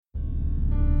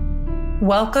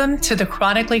Welcome to the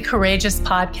Chronically Courageous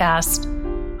podcast.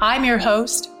 I'm your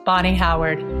host, Bonnie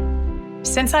Howard.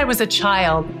 Since I was a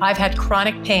child, I've had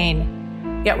chronic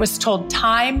pain, yet was told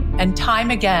time and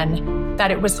time again that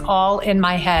it was all in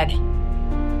my head.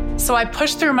 So I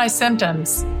pushed through my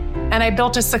symptoms and I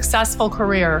built a successful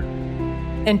career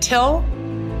until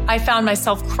I found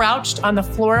myself crouched on the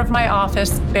floor of my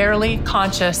office, barely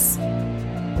conscious.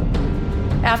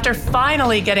 After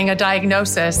finally getting a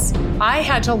diagnosis, I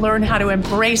had to learn how to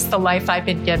embrace the life I've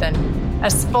been given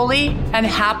as fully and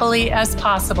happily as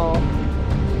possible.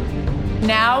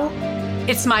 Now,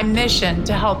 it's my mission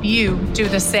to help you do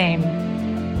the same.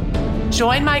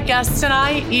 Join my guests and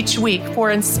I each week for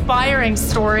inspiring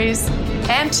stories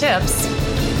and tips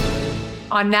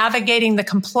on navigating the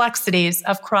complexities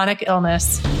of chronic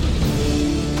illness.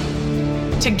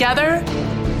 Together,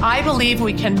 I believe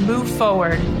we can move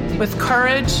forward with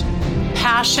courage,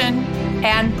 passion,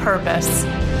 and purpose.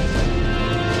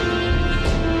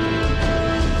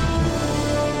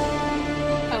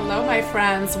 Hello, my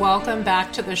friends. Welcome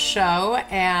back to the show.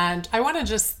 And I want to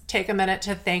just take a minute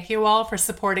to thank you all for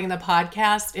supporting the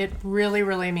podcast. It really,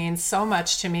 really means so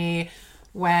much to me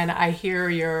when I hear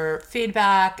your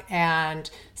feedback and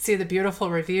see the beautiful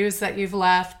reviews that you've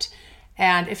left.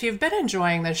 And if you've been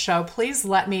enjoying this show, please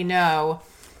let me know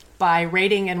by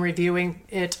rating and reviewing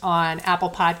it on Apple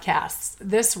Podcasts.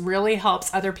 This really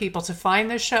helps other people to find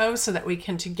the show so that we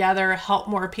can together help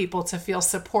more people to feel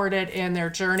supported in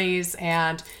their journeys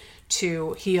and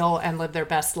to heal and live their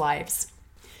best lives.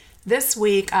 This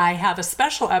week, I have a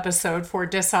special episode for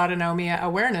Dysautonomia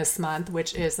Awareness Month,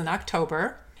 which is in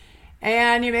October.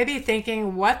 And you may be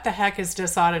thinking, what the heck is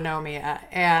dysautonomia?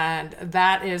 And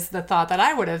that is the thought that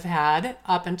I would have had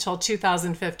up until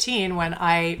 2015 when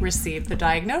I received the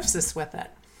diagnosis with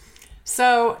it.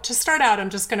 So to start out,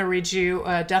 I'm just going to read you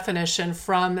a definition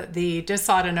from the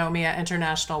Dysautonomia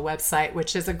International website,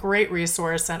 which is a great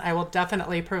resource, and I will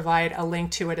definitely provide a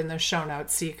link to it in the show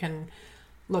notes so you can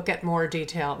look at more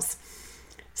details.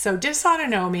 So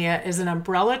dysautonomia is an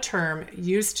umbrella term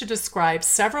used to describe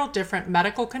several different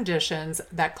medical conditions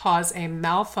that cause a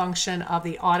malfunction of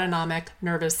the autonomic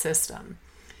nervous system.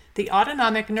 The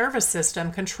autonomic nervous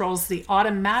system controls the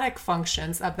automatic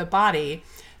functions of the body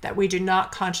that we do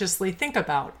not consciously think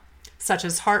about, such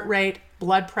as heart rate,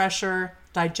 blood pressure,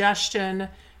 digestion,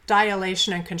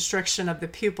 dilation and constriction of the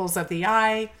pupils of the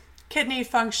eye, kidney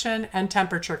function, and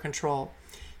temperature control.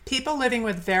 People living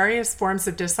with various forms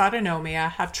of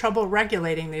dysautonomia have trouble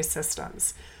regulating these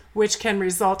systems, which can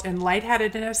result in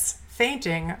lightheadedness,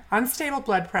 fainting, unstable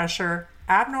blood pressure,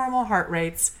 abnormal heart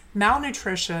rates,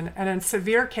 malnutrition, and in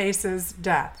severe cases,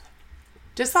 death.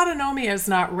 Dysautonomia is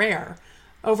not rare.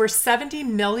 Over 70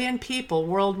 million people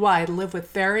worldwide live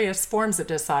with various forms of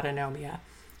dysautonomia.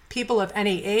 People of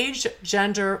any age,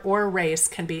 gender, or race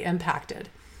can be impacted.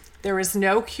 There is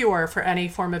no cure for any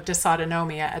form of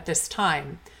dysautonomia at this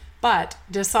time, but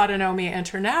Dysautonomia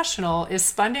International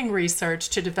is funding research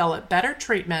to develop better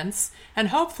treatments and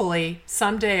hopefully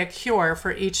someday a cure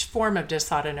for each form of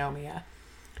dysautonomia.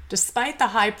 Despite the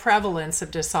high prevalence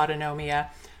of dysautonomia,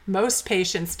 most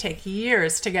patients take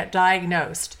years to get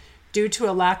diagnosed due to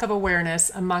a lack of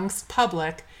awareness amongst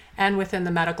public and within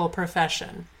the medical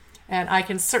profession. And I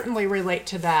can certainly relate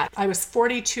to that. I was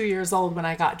 42 years old when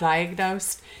I got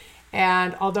diagnosed.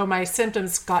 And although my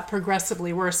symptoms got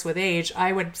progressively worse with age,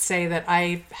 I would say that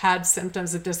I've had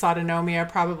symptoms of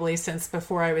dysautonomia probably since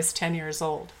before I was 10 years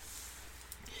old.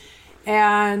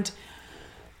 And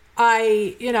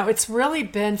it's really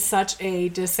been such a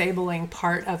disabling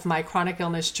part of my chronic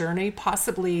illness journey,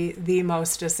 possibly the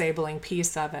most disabling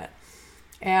piece of it.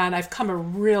 And I've come a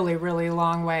really, really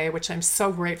long way, which I'm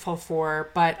so grateful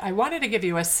for. But I wanted to give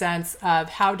you a sense of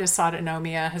how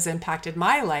dysautonomia has impacted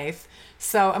my life.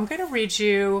 So I'm going to read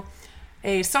you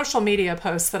a social media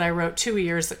post that I wrote 2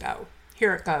 years ago.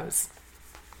 Here it goes.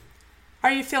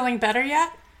 Are you feeling better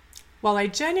yet? While I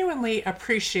genuinely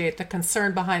appreciate the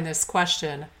concern behind this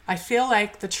question, I feel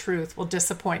like the truth will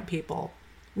disappoint people,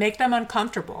 make them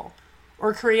uncomfortable,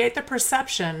 or create the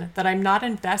perception that I'm not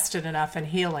invested enough in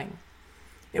healing.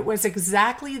 It was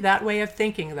exactly that way of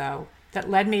thinking, though, that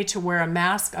led me to wear a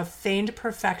mask of feigned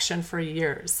perfection for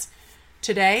years.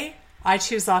 Today, I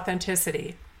choose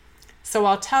authenticity. So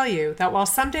I'll tell you that while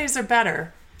some days are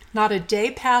better, not a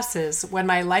day passes when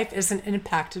my life isn't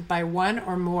impacted by one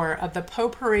or more of the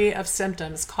potpourri of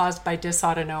symptoms caused by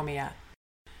dysautonomia.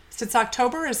 Since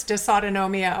October is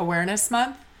Dysautonomia Awareness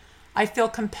Month, I feel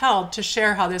compelled to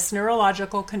share how this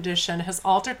neurological condition has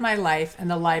altered my life and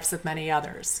the lives of many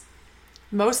others.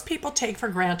 Most people take for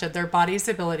granted their body's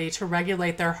ability to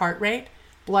regulate their heart rate,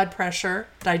 blood pressure,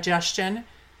 digestion,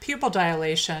 pupil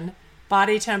dilation,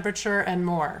 body temperature, and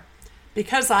more.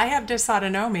 Because I have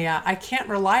dysautonomia, I can't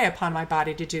rely upon my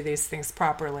body to do these things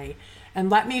properly. And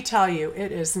let me tell you, it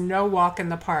is no walk in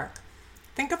the park.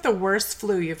 Think of the worst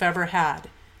flu you've ever had.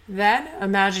 Then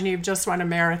imagine you've just run a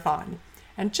marathon.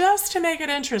 And just to make it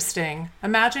interesting,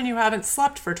 imagine you haven't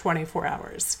slept for 24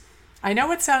 hours. I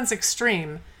know it sounds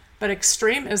extreme, but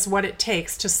extreme is what it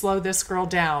takes to slow this girl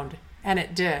down, and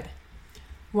it did.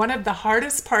 One of the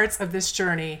hardest parts of this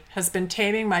journey has been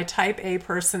taming my type A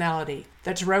personality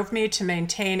that drove me to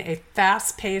maintain a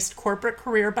fast-paced corporate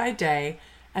career by day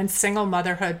and single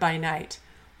motherhood by night,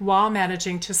 while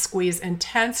managing to squeeze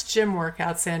intense gym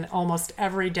workouts in almost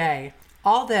every day.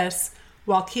 All this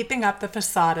while keeping up the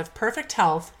facade of perfect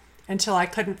health until I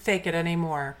couldn't fake it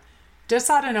anymore.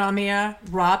 Dysautonomia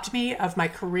robbed me of my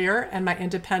career and my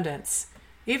independence.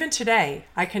 Even today,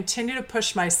 I continue to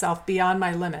push myself beyond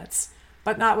my limits,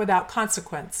 but not without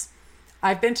consequence.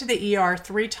 I've been to the ER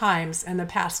 3 times in the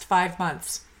past 5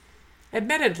 months,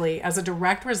 admittedly as a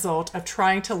direct result of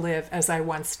trying to live as I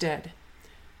once did.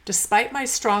 Despite my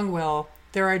strong will,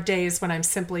 there are days when I'm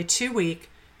simply too weak,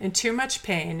 in too much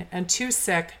pain, and too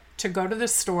sick to go to the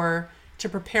store, to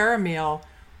prepare a meal,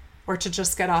 or to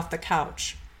just get off the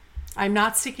couch. I'm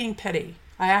not seeking pity.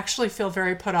 I actually feel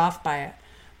very put off by it.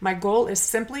 My goal is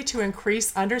simply to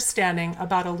increase understanding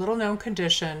about a little-known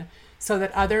condition so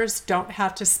that others don't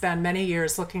have to spend many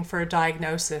years looking for a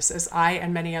diagnosis as I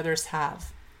and many others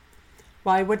have.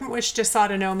 While I wouldn't wish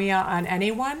dysautonomia on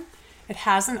anyone, it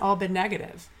hasn't all been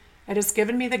negative. It has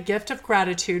given me the gift of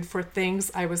gratitude for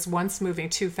things I was once moving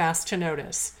too fast to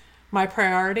notice. My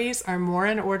priorities are more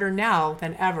in order now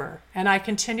than ever, and I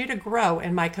continue to grow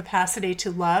in my capacity to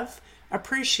love,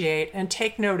 appreciate, and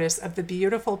take notice of the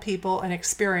beautiful people and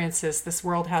experiences this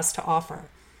world has to offer.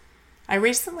 I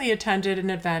recently attended an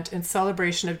event in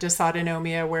celebration of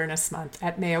Dysautonomia Awareness Month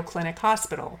at Mayo Clinic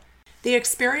Hospital. The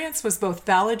experience was both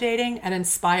validating and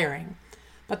inspiring,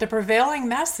 but the prevailing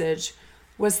message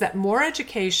was that more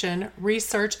education,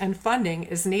 research, and funding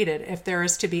is needed if there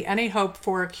is to be any hope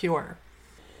for a cure.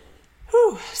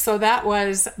 So that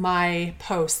was my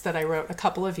post that I wrote a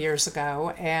couple of years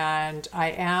ago, and I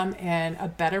am in a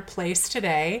better place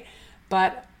today,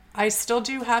 but I still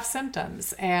do have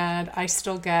symptoms, and I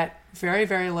still get very,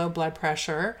 very low blood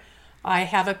pressure. I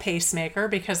have a pacemaker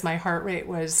because my heart rate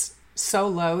was so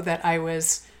low that I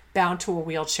was bound to a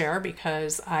wheelchair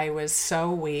because I was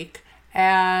so weak.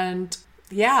 And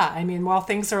yeah, I mean, while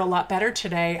things are a lot better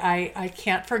today, I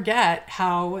can't forget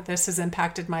how this has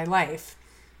impacted my life.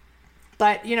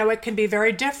 But, it can be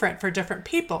very different for different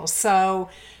people. So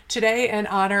today, in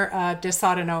honor of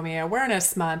Dysautonomia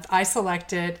Awareness Month, I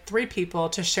selected 3 people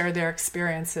to share their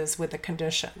experiences with the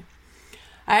condition.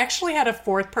 I actually had a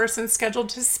 4th person scheduled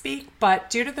to speak, but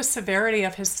due to the severity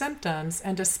of his symptoms,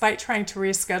 and despite trying to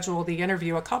reschedule the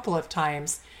interview a couple of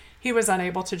times, he was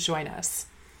unable to join us.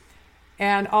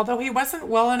 And although he wasn't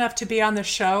well enough to be on the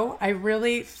show, I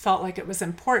really felt like it was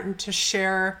important to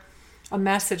share a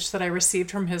message that I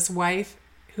received from his wife,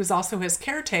 who's also his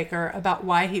caretaker, about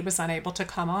why he was unable to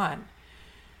come on.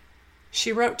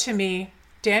 She wrote to me,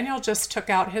 "Daniel just took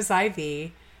out his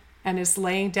IV and is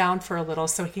laying down for a little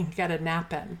so he can get a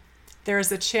nap in. There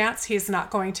is a chance he's not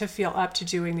going to feel up to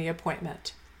doing the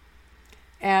appointment."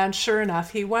 And sure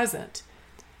enough, he wasn't.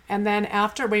 And then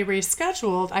after we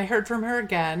rescheduled, I heard from her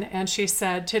again, and she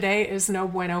said, "Today is no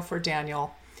bueno for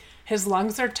Daniel. His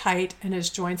lungs are tight and his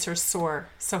joints are sore,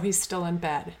 so he's still in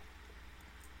bed."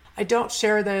 I don't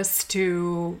share this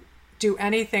to do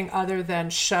anything other than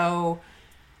show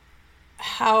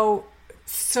how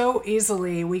so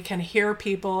easily we can hear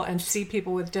people and see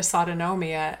people with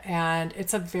dysautonomia, and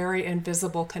it's a very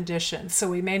invisible condition. So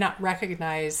we may not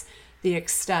recognize the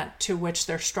extent to which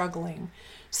they're struggling.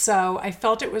 So I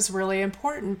felt it was really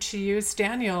important to use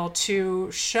Daniel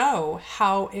to show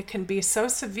how it can be so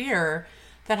severe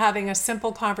that having a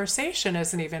simple conversation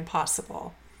isn't even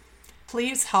possible.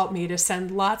 Please help me to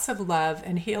send lots of love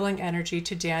and healing energy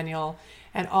to Daniel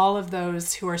and all of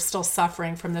those who are still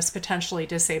suffering from this potentially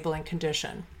disabling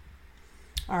condition.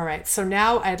 All right, so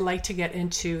now I'd like to get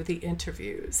into the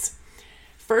interviews.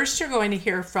 First, you're going to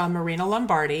hear from Marina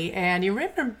Lombardi, and you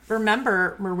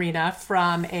remember Marina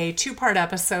from a 2-part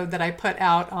episode that I put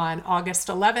out on August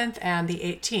 11th and the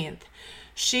 18th.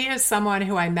 She is someone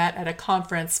who I met at a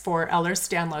conference for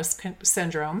Ehlers-Danlos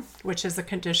syndrome, which is a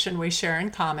condition we share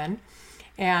in common,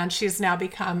 and she's now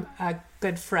become a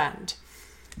good friend.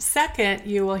 Second,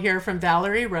 you will hear from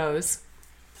Valerie Rose,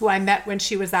 who I met when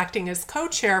she was acting as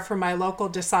co-chair for my local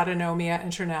Dysautonomia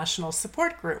International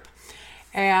Support Group.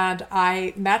 And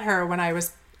I met her when I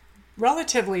was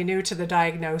relatively new to the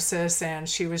diagnosis, and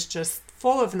she was just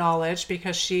full of knowledge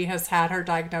because she has had her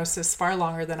diagnosis far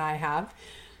longer than I have.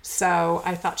 So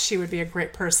I thought she would be a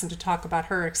great person to talk about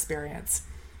her experience.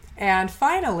 And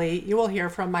finally, you will hear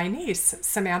from my niece,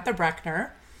 Samantha Breckner,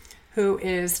 who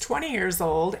is 20 years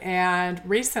old and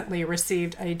recently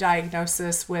received a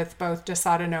diagnosis with both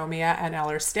dysautonomia and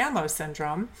Ehlers-Danlos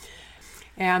syndrome.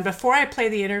 And before I play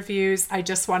the interviews, I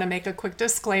just want to make a quick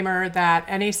disclaimer that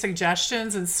any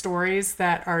suggestions and stories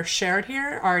that are shared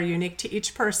here are unique to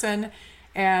each person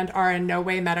and are in no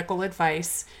way medical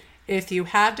advice. If you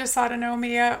have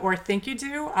dysautonomia or think you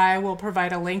do, I will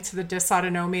provide a link to the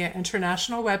Dysautonomia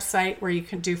International website where you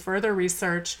can do further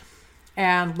research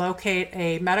and locate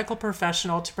a medical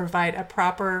professional to provide a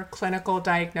proper clinical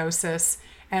diagnosis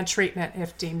and treatment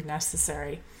if deemed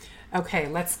necessary. Okay,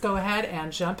 let's go ahead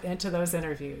and jump into those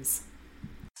interviews.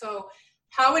 So,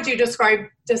 how would you describe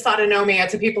dysautonomia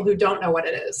to people who don't know what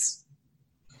it is?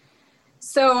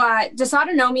 So,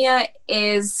 dysautonomia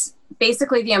is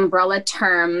basically the umbrella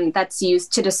term that's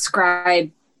used to describe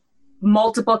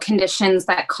multiple conditions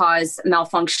that cause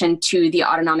malfunction to the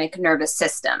autonomic nervous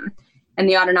system. And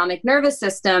the autonomic nervous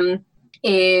system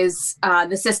is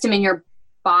the system in your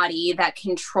body that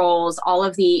controls all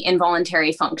of the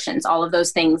involuntary functions, all of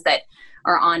those things that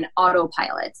are on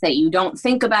autopilot that you don't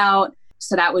think about.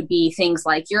 So that would be things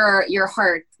like your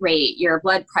heart rate, your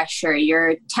blood pressure,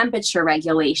 your temperature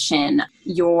regulation,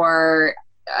 your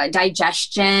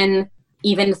digestion,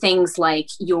 even things like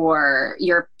your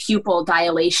pupil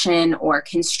dilation or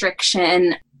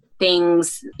constriction,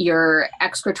 things, your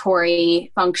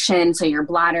excretory function, so your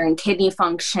bladder and kidney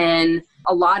function,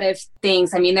 a lot of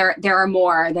things. I mean, there are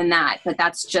more than that, but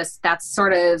that's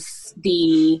sort of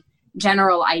the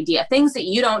general idea. Things that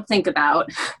you don't think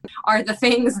about are the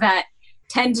things that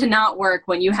tend to not work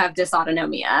when you have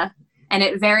dysautonomia, and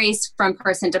it varies from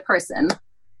person to person.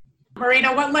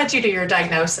 Marina, what led you to your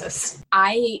diagnosis?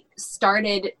 I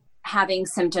started having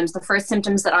symptoms. The first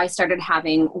symptoms that I started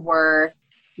having were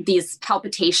these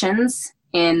palpitations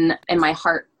in my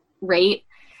heart rate.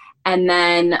 And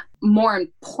then more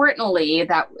importantly,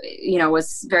 that,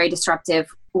 was very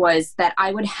disruptive, was that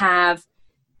I would have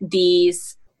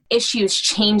these issues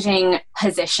changing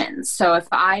positions. So if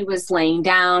I was laying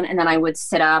down and then I would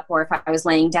sit up, or if I was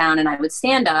laying down and I would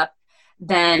stand up,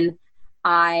 then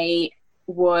I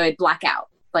would black out,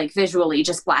 like visually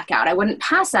just black out. I wouldn't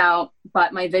pass out,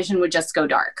 but my vision would just go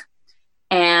dark.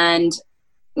 And,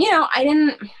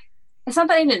 it's not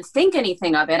that I didn't think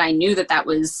anything of it. I knew that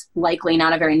was likely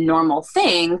not a very normal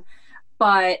thing,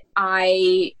 but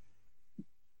I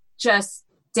just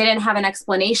didn't have an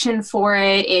explanation for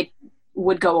it. It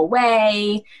would go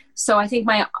away. So I think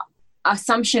my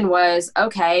assumption was,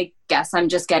 okay, guess I'm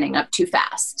just getting up too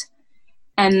fast.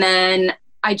 And then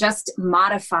I just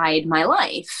modified my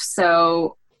life.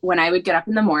 So when I would get up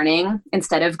in the morning,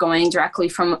 instead of going directly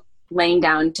from laying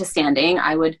down to standing,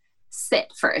 I would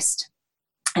sit first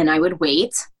and I would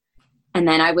wait, and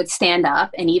then I would stand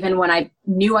up. And even when I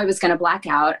knew I was going to black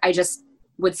out, I just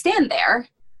would stand there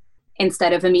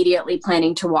instead of immediately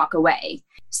planning to walk away.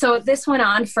 So this went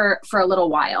on for a little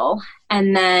while.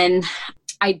 And then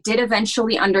I did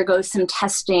eventually undergo some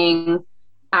testing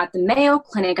at the Mayo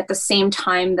Clinic at the same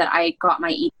time that I got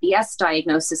my EDS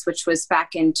diagnosis, which was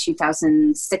back in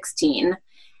 2016.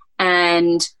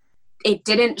 And it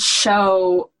didn't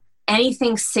show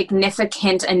anything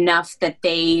significant enough that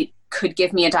they could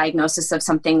give me a diagnosis of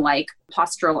something like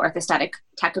postural orthostatic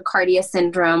tachycardia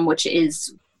syndrome, which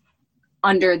is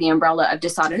under the umbrella of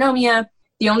dysautonomia.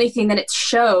 The only thing that it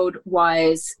showed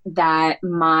was that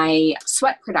my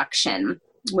sweat production,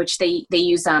 which they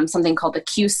use something called the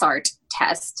QSART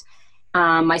test,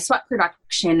 my sweat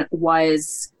production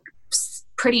was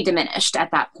pretty diminished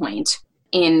at that point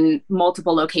in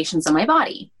multiple locations of my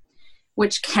body,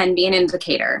 which can be an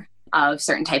indicator of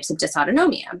certain types of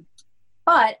dysautonomia.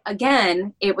 But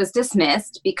again, it was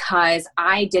dismissed because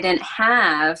I didn't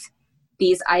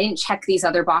check these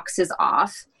other boxes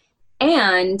off.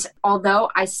 And although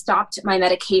I stopped my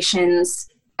medications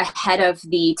ahead of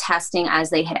the testing as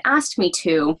they had asked me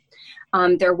to,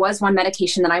 there was one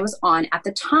medication that I was on at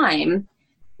the time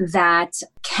that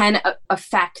can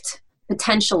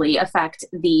potentially affect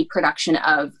the production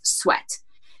of sweat.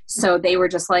 So they were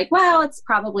just like, well, it's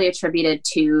probably attributed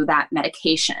to that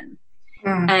medication.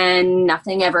 And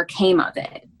nothing ever came of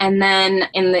it. And then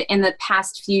in the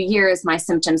past few years, my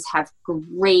symptoms have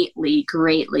greatly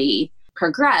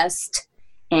progressed.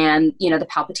 And, the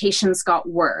palpitations got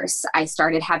worse. I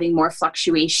started having more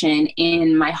fluctuation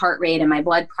in my heart rate and my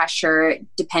blood pressure,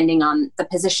 depending on the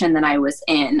position that I was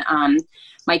in.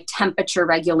 My temperature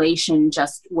regulation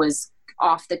just was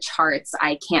off the charts.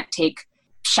 I can't take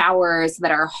showers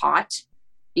that are hot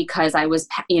because I was,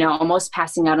 almost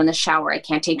passing out in the shower. I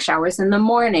can't take showers in the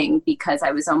morning because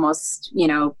I was almost,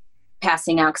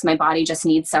 passing out because my body just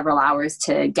needs several hours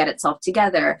to get itself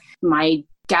together. My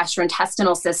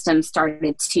gastrointestinal system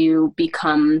started to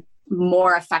become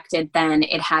more affected than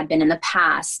it had been in the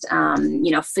past.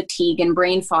 Fatigue and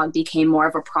brain fog became more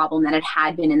of a problem than it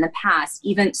had been in the past.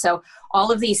 Even so,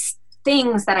 all of these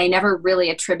things that I never really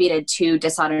attributed to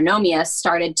dysautonomia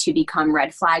started to become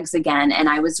red flags again. And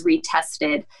I was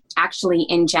retested actually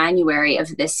in January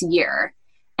of this year.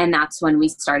 And that's when we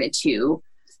started to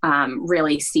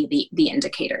really see the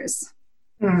indicators.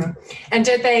 Mm. And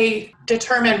did they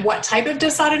determine what type of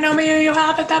dysautonomia you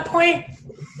have at that point?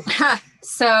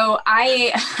 So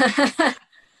I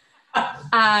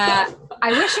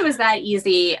wish it was that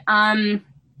easy.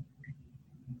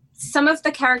 Some of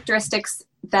the characteristics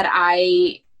that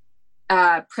I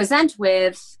present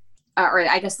with, or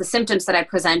I guess the symptoms that I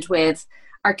present with,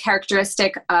 are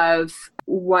characteristic of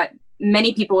what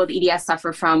many people with EDS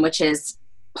suffer from, which is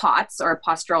POTS, or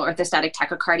postural orthostatic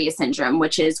tachycardia syndrome,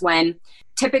 which is when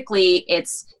typically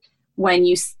it's when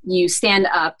you stand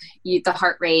up, the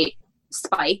heart rate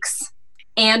spikes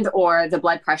and or the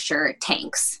blood pressure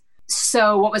tanks.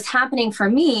 So what was happening for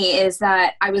me is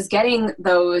that I was getting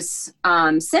those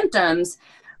symptoms,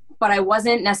 but I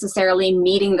wasn't necessarily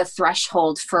meeting the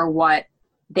threshold for what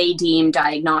they deem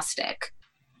diagnostic.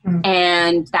 Mm-hmm.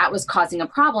 And that was causing a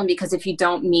problem because if you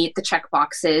don't meet the check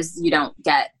boxes, you don't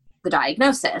get the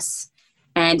diagnosis.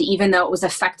 And even though it was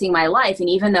affecting my life, and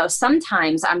even though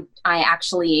sometimes I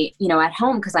actually, at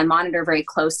home, because I monitor very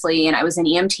closely and I was an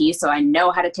EMT, so I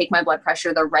know how to take my blood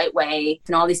pressure the right way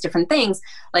and all these different things,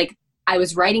 like I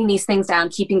was writing these things down,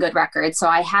 keeping good records. So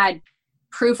I had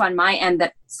proof on my end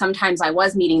that sometimes I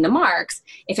was meeting the marks.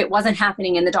 If it wasn't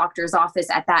happening in the doctor's office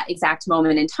at that exact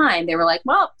moment in time, they were like,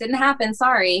 well, didn't happen,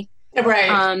 sorry.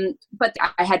 Right. But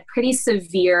I had pretty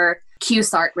severe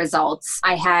QSART results.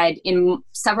 I had in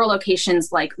several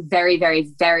locations, like very,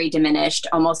 very, very diminished,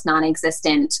 almost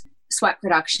non-existent sweat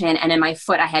production. And in my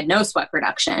foot, I had no sweat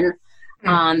production.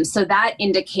 So that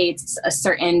indicates a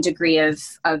certain degree of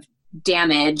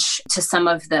damage to some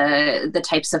of the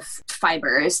types of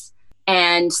fibers.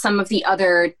 And some of the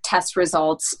other test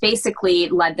results basically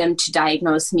led them to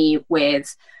diagnose me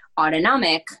with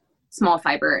autonomic small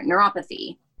fiber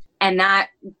neuropathy. And that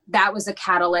was a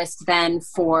catalyst then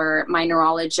for my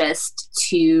neurologist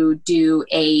to do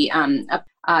a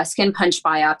skin punch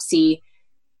biopsy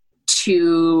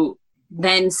to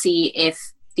then see if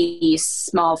the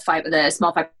small fiber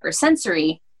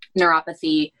sensory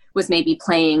neuropathy was maybe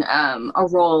playing a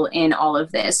role in all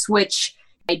of this, which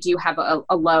I do have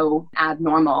a low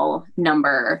abnormal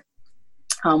number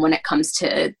when it comes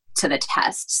to the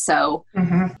test. So,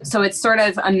 So it's sort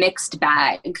of a mixed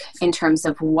bag in terms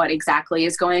of what exactly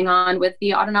is going on with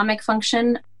the autonomic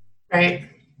function. Right.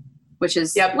 Which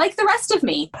is like the rest of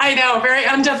me. I know, very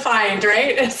undefined,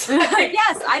 right? It's like,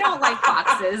 yes, I don't like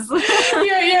boxes.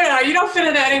 You don't fit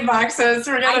into any boxes.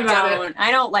 Forget about it. I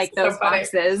don't like those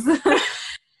boxes.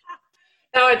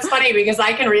 No, it's funny because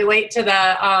I can relate to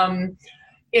the,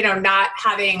 not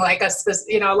having like a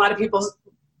lot of people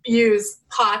use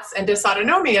POTS and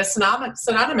dysautonomia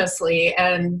synonymously,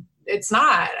 and it's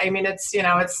not. I mean, it's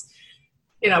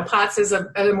POTS is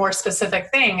a more specific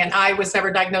thing, and I was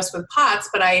never diagnosed with POTS,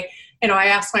 but I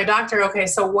asked my doctor, okay,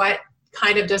 so what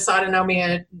kind of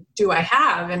dysautonomia do I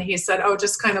have? And he said,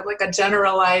 just kind of like a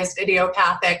generalized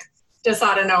idiopathic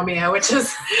dysautonomia, which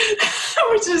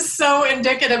is so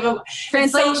indicative of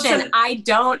translation. I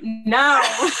don't know.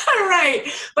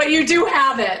 Right. But you do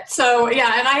have it. So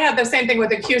yeah. And I had the same thing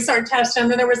with the QSART test. And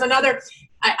then there was another,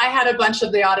 I had a bunch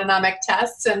of the autonomic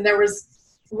tests, and there was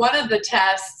one of the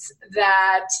tests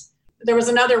that there was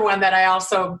another one that I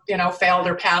also, failed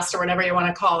or passed or whatever you want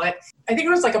to call it. I think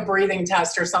it was like a breathing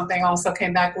test or something also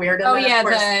came back weird.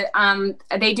 And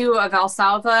they do a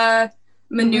Valsalva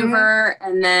maneuver,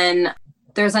 and then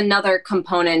there's another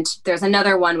component. There's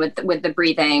another one with the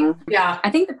breathing. Yeah,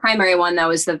 I think the primary one though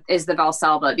is the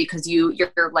Valsalva, because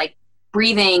you're like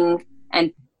breathing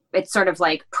and it's sort of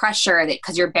like pressure that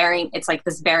because you're bearing. It's like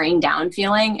this bearing down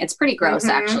feeling. It's pretty gross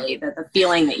actually. The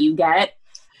feeling that you get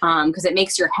because it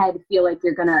makes your head feel like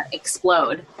you're gonna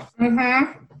explode.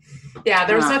 Yeah,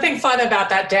 there was nothing fun about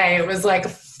that day. It was like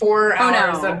 4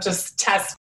 hours of just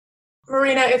tests.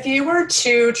 Marina, if you were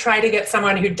to try to get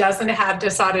someone who doesn't have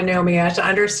dysautonomia to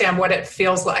understand what it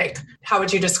feels like, how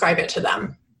would you describe it to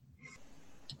them?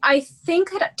 I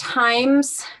think that at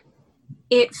times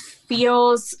it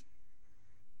feels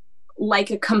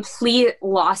like a complete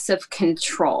loss of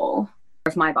control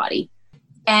of my body.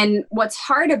 And what's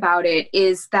hard about it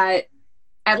is that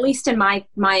at least in my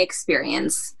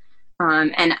experience,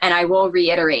 and I will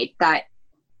reiterate that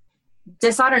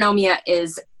dysautonomia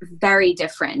is very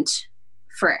different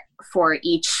for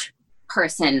each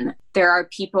person. There are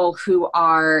people who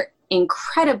are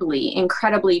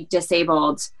incredibly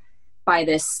disabled by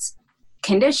this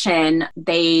condition.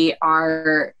 They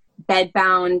are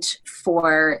bedbound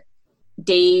for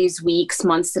days, weeks,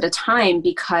 months at a time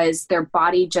because their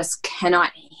body just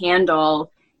cannot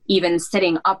handle even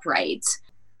sitting upright.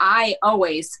 I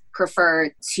always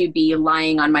prefer to be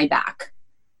lying on my back.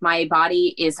 My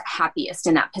body is happiest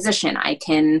in that position. I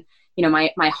can,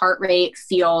 my heart rate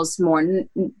feels more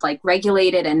like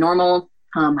regulated and normal.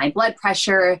 My blood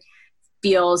pressure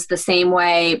feels the same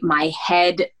way. My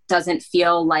head doesn't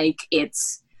feel like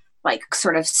it's like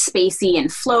sort of spacey and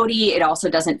floaty. It also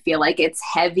doesn't feel like it's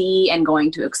heavy and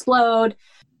going to explode.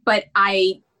 But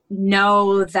I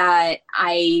know that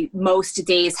I most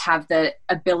days have the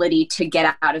ability to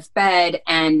get out of bed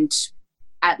and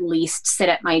at least sit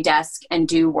at my desk and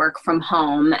do work from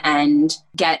home and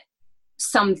get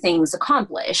some things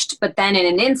accomplished. But then in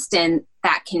an instant,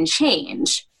 that can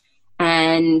change.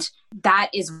 And that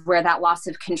is where that loss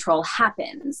of control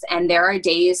happens. And there are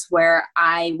days where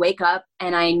I wake up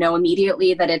and I know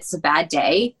immediately that it's a bad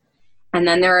day. And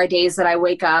then there are days that I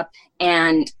wake up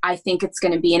and I think it's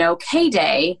going to be an okay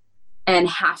day. And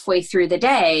halfway through the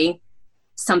day,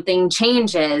 something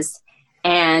changes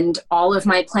and all of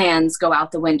my plans go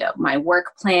out the window. My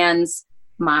work plans,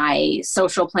 my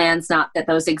social plans, not that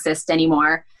those exist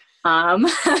anymore.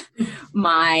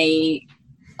 My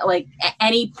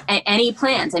any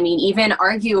plans. I mean, even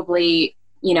arguably,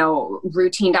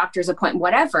 routine doctor's appointment,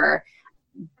 whatever,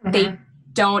 they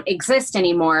don't exist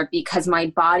anymore because my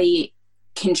body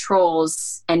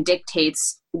controls and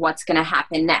dictates what's going to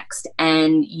happen next.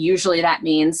 And usually that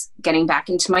means getting back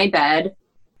into my bed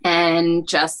and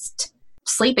just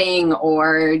sleeping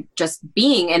or just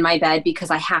being in my bed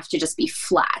because I have to just be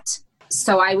flat.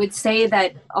 So I would say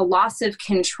that a loss of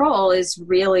control is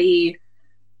really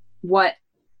what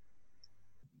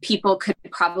people could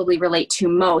probably relate to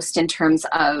most in terms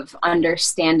of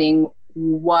understanding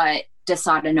what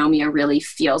dysautonomia really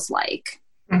feels like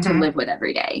to live with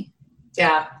every day.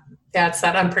 Yeah. Yeah. It's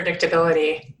that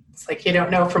unpredictability. It's like, you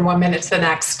don't know from one minute to the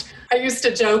next. I used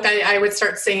to joke, I would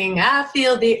start singing, I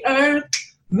feel the earth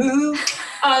move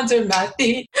under my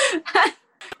feet.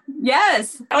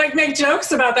 Yes. I make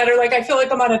jokes about that, or I feel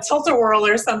like I'm on a tilt-a-whirl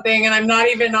or something and I'm not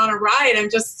even on a ride. I'm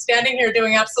just standing here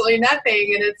doing absolutely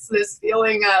nothing. And it's this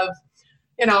feeling of,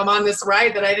 I'm on this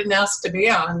ride that I didn't ask to be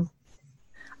on.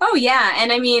 Oh yeah.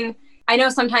 And I mean, I know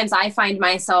sometimes I find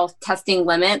myself testing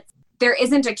limits. There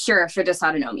isn't a cure for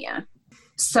dysautonomia.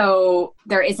 So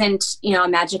there isn't, a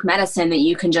magic medicine that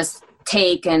you can just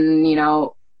take and,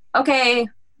 okay,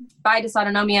 bye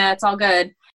dysautonomia, it's all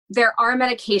good. There are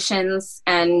medications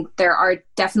and there are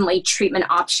definitely treatment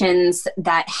options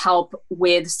that help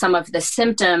with some of the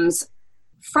symptoms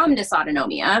from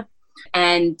dysautonomia.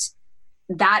 And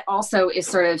that also is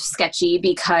sort of sketchy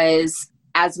because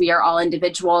as we are all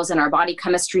individuals and our body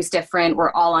chemistry is different,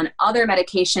 we're all on other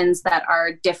medications that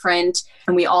are different,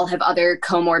 and we all have other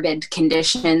comorbid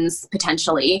conditions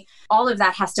potentially. All of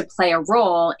that has to play a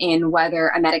role in whether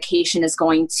a medication is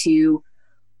going to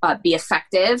be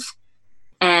effective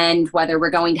and whether we're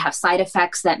going to have side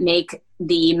effects that make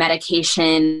the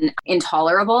medication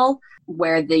intolerable,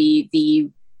 where the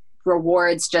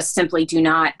rewards just simply do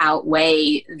not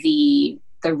outweigh the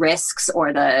risks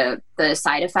or the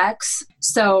side effects.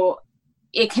 So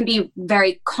it can be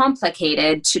very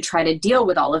complicated to try to deal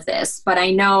with all of this. But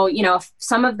I know,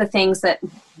 some of the things that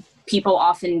people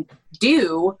often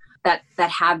do that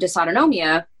have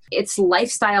dysautonomia, it's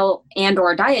lifestyle and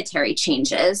or dietary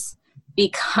changes,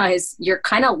 because you're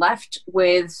kind of left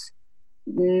with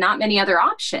not many other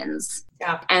options.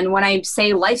 Yeah. And when I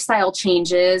say lifestyle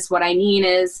changes, what I mean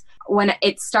is when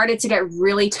it started to get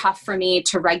really tough for me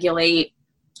to regulate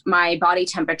my body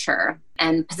temperature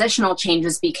and positional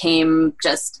changes became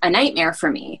just a nightmare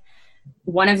for me.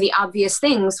 One of the obvious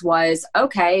things was,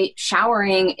 okay,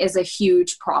 showering is a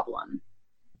huge problem.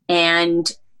 And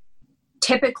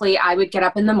typically I would get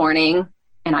up in the morning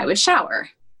and I would shower.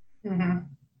 Mm-hmm.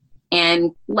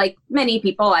 And like many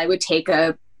people, I would take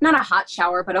not a hot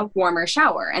shower, but a warmer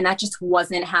shower. And that just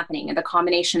wasn't happening. And the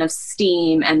combination of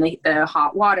steam and the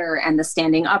hot water and the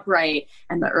standing upright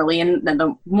and the early in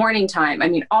the morning time, I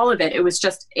mean, all of it, it was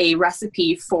just a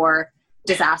recipe for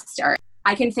disaster.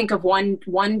 I can think of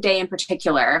one day in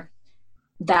particular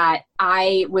that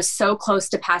I was so close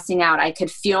to passing out. I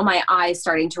could feel my eyes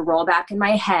starting to roll back in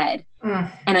my head.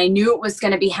 And I knew it was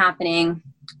going to be happening.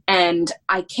 And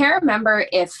I can't remember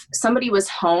if somebody was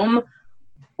home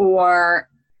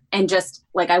and just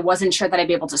like, I wasn't sure that I'd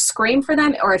be able to scream for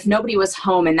them, or if nobody was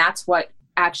home. And that's what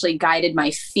actually guided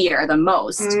my fear the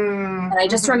most. And I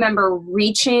just remember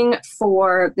reaching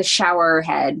for the shower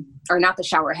head, or not the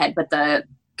shower head, but the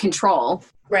control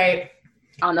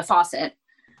on the faucet,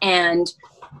 and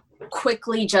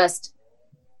quickly just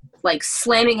like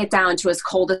slamming it down to as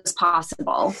cold as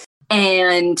possible.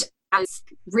 And I was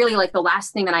really like the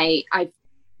last thing that I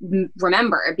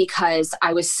remember, because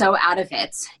I was so out of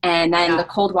it. And then the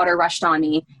cold water rushed on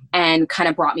me and kind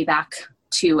of brought me back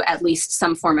to at least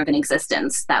some form of an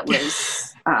existence that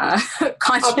was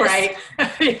conscious. Upright.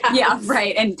 Yeah,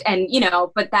 right. And you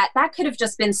know, but that could have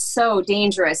just been so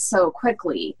dangerous so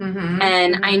quickly.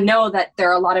 And I know that there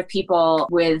are a lot of people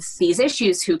with these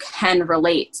issues who can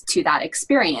relate to that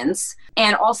experience,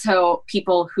 and also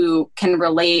people who can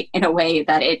relate in a way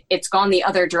that it's gone the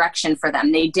other direction for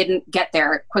them. They didn't get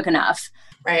there quick enough,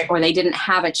 or they didn't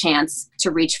have a chance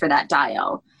to reach for that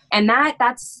dial. And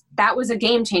that was a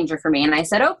game changer for me. And I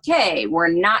said, okay, we're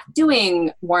not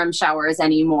doing warm showers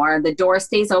anymore. The door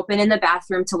stays open in the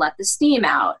bathroom to let the steam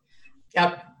out.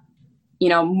 Yep. You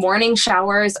know, morning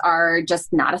showers are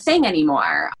just not a thing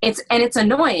anymore. It's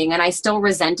annoying, and I still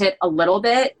resent it a little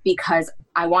bit, because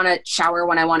I want to shower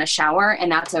when I want to shower.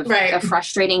 And that's a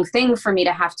frustrating thing for me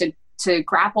to have to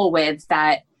grapple with,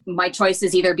 that my choice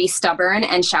is either be stubborn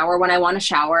and shower when I want to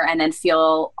shower and then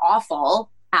feel awful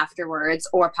afterwards,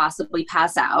 or possibly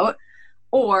pass out,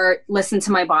 or listen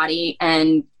to my body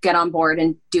and get on board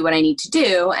and do what I need to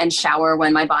do and shower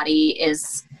when my body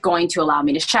is going to allow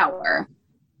me to shower.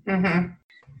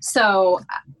 So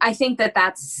I think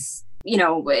that's, you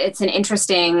know, it's an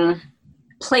interesting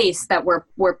place that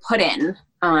we're put in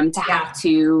to have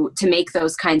to make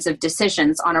those kinds of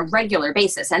decisions on a regular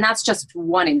basis. And that's just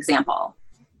one example.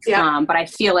 But I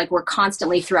feel like we're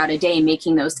constantly throughout a day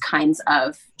making those kinds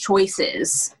of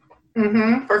choices.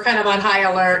 We're kind of on high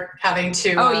alert, having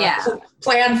to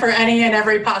plan for any and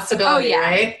every possibility,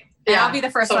 right? And I'll be the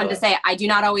first one to say, I do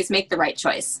not always make the right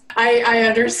choice. I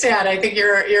understand. I think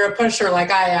you're a pusher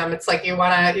like I am. It's like you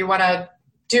wanna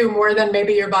do more than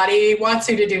maybe your body wants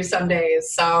you to do some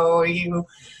days. So you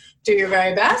do your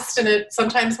very best, and it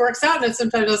sometimes works out, and it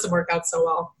sometimes doesn't work out so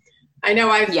well. I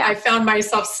know I found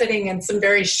myself sitting in some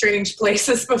very strange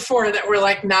places before that were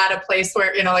like not a place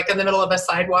where, you know, like in the middle of a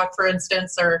sidewalk, for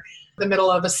instance, or the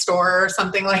middle of a store or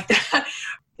something like that.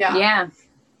 Yeah.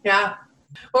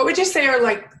 What would you say are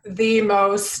like the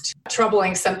most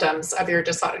troubling symptoms of your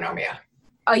dysautonomia?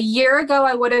 A year ago,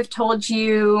 I would have told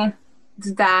you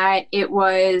that it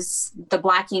was the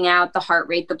blacking out, the heart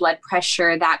rate, the blood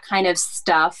pressure, that kind of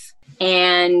stuff.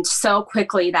 And so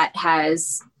quickly that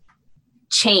has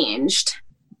changed,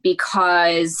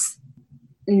 because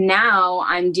now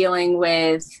I'm dealing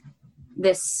with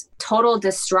this total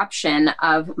disruption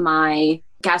of my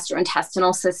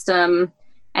gastrointestinal system.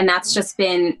 And that's just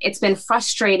it's been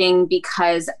frustrating,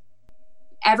 because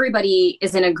everybody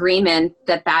is in agreement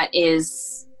that that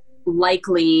is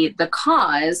likely the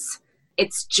cause.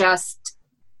 It's just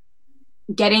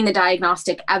getting the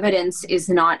diagnostic evidence is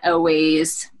not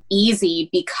always easy,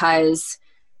 because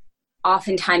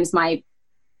oftentimes my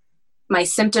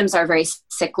symptoms are very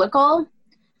cyclical.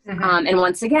 And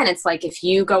once again, it's like, if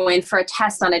you go in for a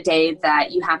test on a day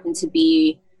that you happen to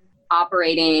be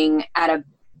operating at a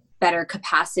better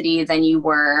capacity than you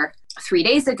were 3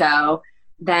 days ago,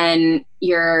 then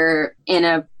you're in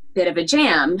a bit of a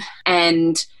jam.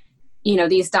 And, you know,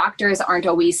 these doctors aren't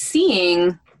always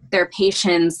seeing their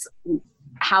patients,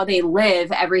 how they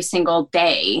live every single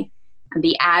day,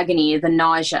 the agony, the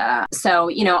nausea. So,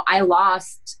 you know, I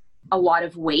lost a lot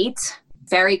of weight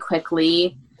very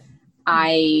quickly.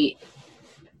 I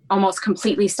almost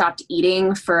completely stopped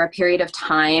eating for a period of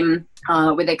time,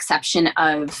 with the exception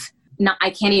of, I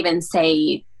can't even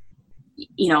say,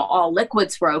 you know, all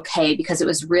liquids were okay, because it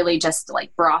was really just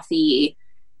like brothy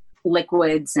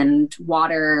liquids and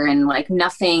water, and like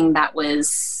nothing that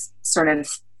was sort of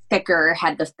thicker,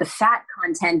 had the fat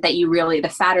content that the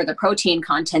fat or the protein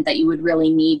content that you would really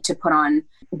need to put on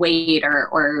weight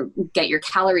or get your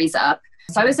calories up.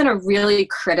 So I was in a really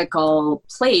critical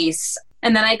place.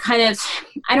 And then I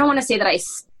don't want to say that I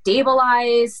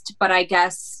stabilized, but I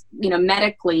guess, you know,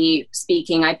 medically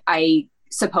speaking, I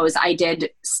suppose I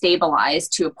did stabilize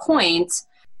to a point,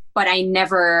 but I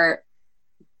never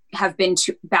have been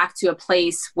back to a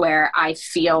place where I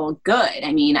feel good.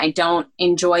 I mean, I don't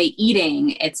enjoy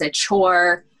eating. It's a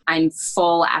chore. I'm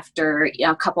full after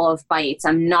a couple of bites.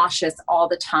 I'm nauseous all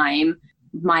the time.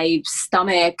 My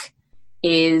stomach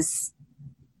is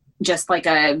just like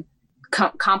a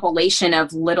compilation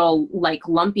of little like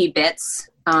lumpy bits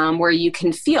where you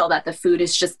can feel that the food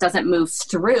is just doesn't move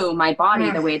through my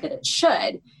body the way that it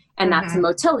should. And that's a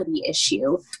motility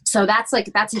issue. So that's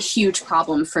a huge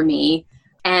problem for me.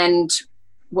 And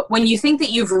when you think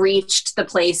that you've reached the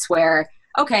place where,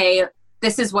 okay,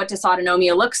 this is what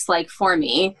dysautonomia looks like for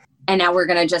me, and now we're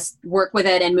going to just work with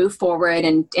it and move forward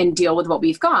and deal with what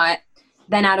we've got,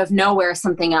 then out of nowhere,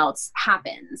 something else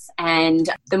happens. And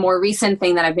the more recent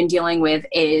thing that I've been dealing with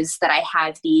is that I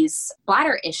have these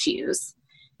bladder issues.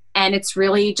 And it's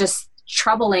really just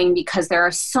troubling because there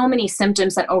are so many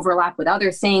symptoms that overlap with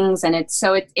other things. And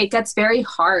it gets very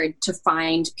hard to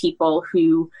find people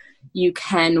who you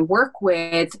can work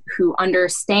with who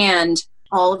understand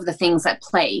all of the things at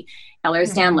play,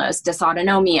 Ehlers-Danlos,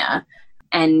 dysautonomia,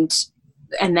 and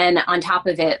then on top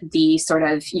of it, the sort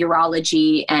of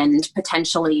urology and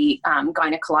potentially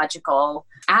gynecological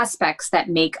aspects that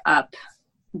make up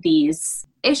these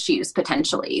issues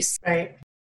potentially. Right.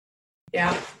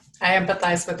 Yeah. I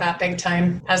empathize with that big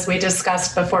time, as we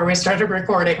discussed before we started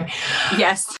recording.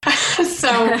 Yes.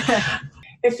 So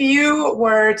if you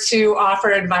were to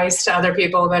offer advice to other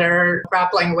people that are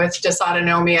grappling with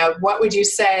dysautonomia, what would you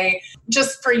say,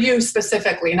 just for you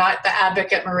specifically, not the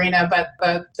advocate Marina, but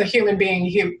the human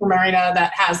being Marina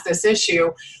that has this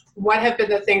issue? What have been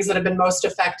the things that have been most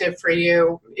effective for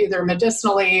you, either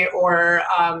medicinally or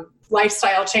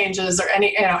lifestyle changes or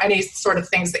any sort of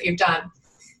things that you've done?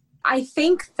 I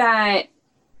think that,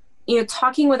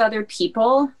 talking with other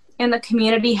people in the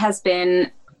community has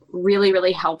been really,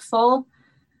 really helpful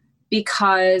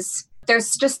because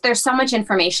there's so much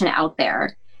information out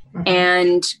there.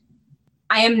 And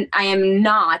I am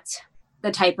not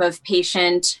the type of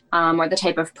patient or the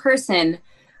type of person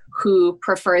who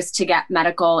prefers to get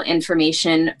medical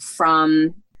information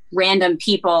from random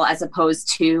people as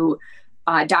opposed to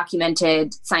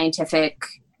documented scientific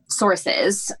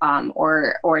sources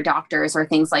or doctors or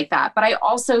things like that. But I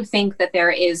also think that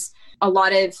there is a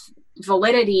lot of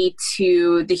validity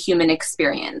to the human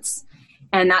experience.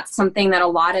 And that's something that a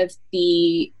lot of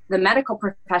the medical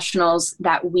professionals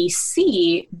that we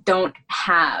see don't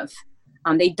have.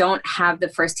 They don't have the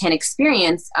firsthand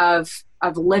experience of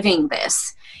living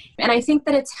this. And I think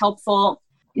that it's helpful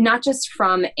not just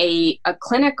from a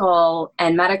clinical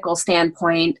and medical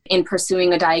standpoint in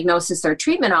pursuing a diagnosis or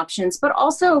treatment options, but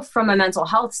also from a mental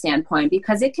health standpoint,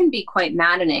 because it can be quite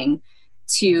maddening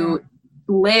to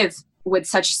live with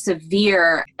such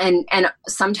severe and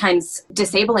sometimes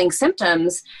disabling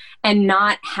symptoms and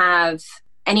not have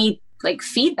any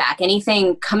feedback,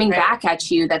 anything coming back at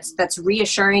you that's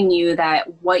reassuring you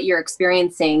that what you're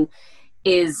experiencing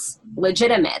is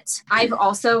legitimate. I've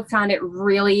also found it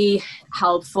really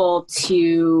helpful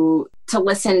to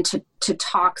listen to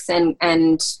talks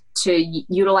and to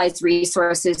utilize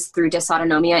resources through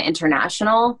Dysautonomia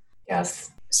International.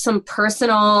 Yes. Some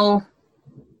personal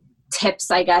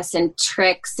tips, I guess, and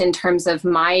tricks in terms of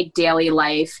my daily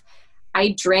life.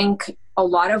 I drink a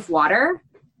lot of water,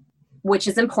 which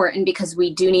is important because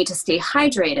we do need to stay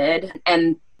hydrated,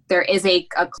 and there is a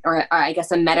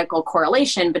medical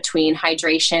correlation between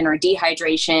hydration or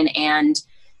dehydration and,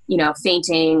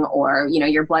 fainting or,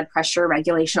 your blood pressure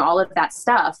regulation, all of that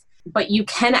stuff. But you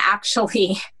can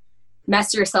actually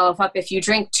mess yourself up if you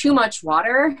drink too much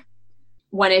water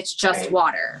when it's just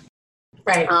water.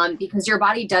 Right. Because your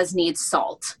body does need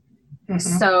salt.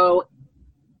 So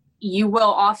you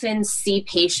will often see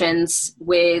patients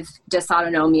with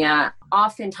dysautonomia,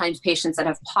 oftentimes patients that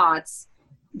have POTS,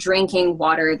 drinking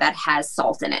water that has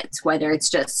salt in it, whether it's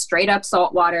just straight up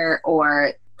salt water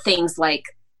or things like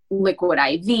Liquid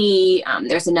IV.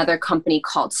 There's another company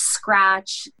called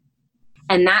Scratch,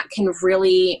 and that can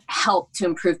really help to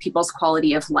improve people's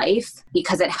quality of life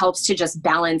because it helps to just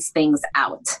balance things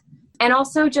out. And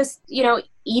also just,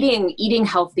 eating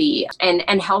healthy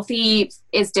and healthy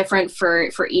is different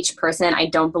for each person. I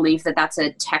don't believe that that's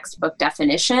a textbook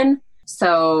definition.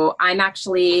 So I've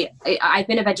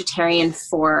been a vegetarian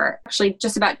for actually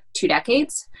just about 2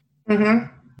 decades.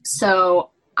 So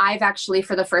I've actually,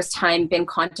 for the first time, been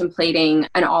contemplating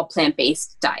an all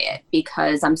plant-based diet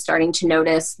because I'm starting to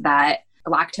notice that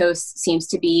lactose seems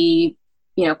to be,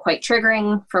 quite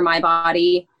triggering for my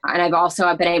body. And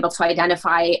I've been able to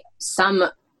identify some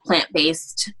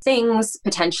plant-based things,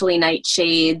 potentially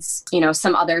nightshades,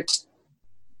 some other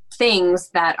things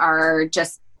that are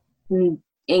just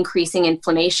increasing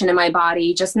inflammation in my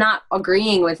body, just not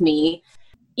agreeing with me.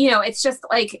 It's just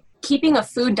like keeping a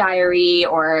food diary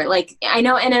or I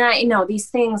know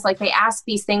these things, they ask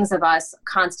these things of us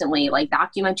constantly,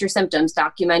 document your symptoms,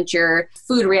 document your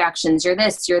food reactions, your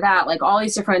this, your that, all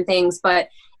these different things. But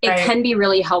it can be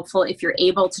really helpful if you're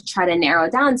able to try to narrow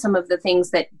down some of the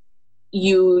things that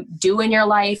you do in your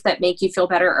life that make you feel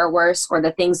better or worse, or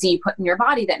the things that you put in your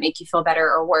body that make you feel better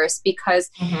or worse, because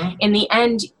in the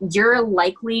end, you're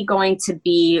likely going to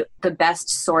be the best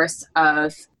source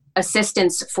of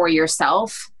assistance for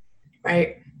yourself,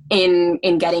 right, in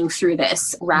getting through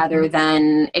this, rather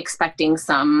than expecting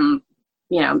some,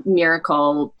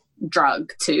 miracle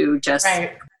drug to just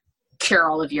cure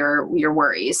all of your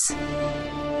worries.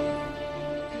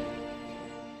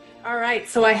 All right.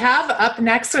 So I have up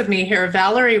next with me here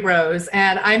Valerie Rose,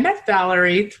 and I met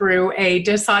Valerie through a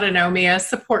Dysautonomia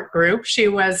support group. She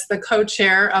was the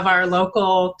co-chair of our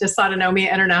local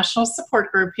Dysautonomia International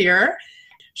support group here.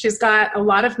 She's got a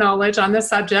lot of knowledge on the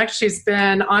subject. She's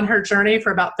been on her journey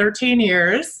for about 13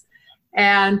 years,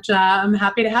 and I'm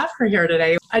happy to have her here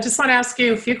today. I just want to ask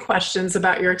you a few questions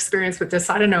about your experience with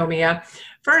dysautonomia.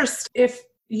 First, if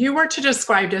you were to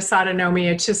describe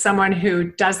dysautonomia to someone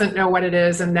who doesn't know what it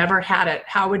is and never had it,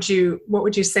 what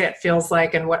would you say it feels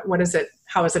like, and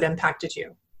how has it impacted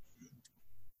you?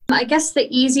 I guess the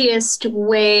easiest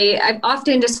way I've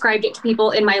often described it to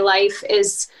people in my life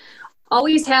is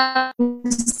always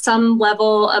having some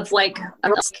level of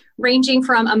ranging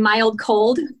from a mild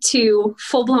cold to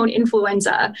full-blown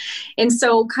influenza. And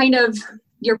so kind of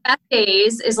your best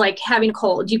days is like having a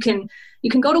cold. You can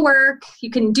go to work,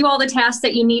 you can do all the tasks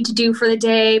that you need to do for the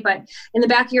day, but in the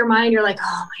back of your mind, you're like,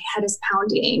 oh, my head is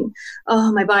pounding.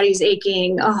 Oh, my body's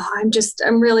aching. Oh,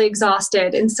 I'm really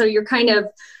exhausted. And so you're kind of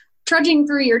trudging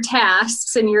through your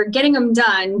tasks and you're getting them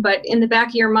done, but in the back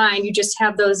of your mind, you just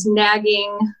have those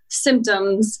nagging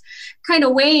symptoms kind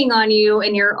of weighing on you,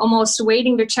 and you're almost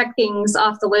waiting to check things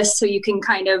off the list so you can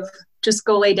kind of just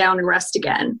go lay down and rest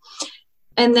again.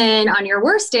 And then on your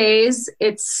worst days,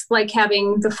 it's like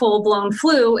having the full-blown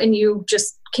flu and you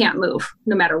just can't move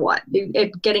no matter what.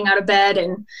 Getting out of bed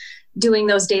and doing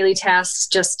those daily tasks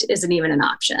just isn't even an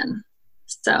option.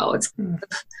 So it's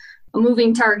a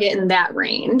moving target in that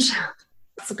range.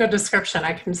 That's a good description.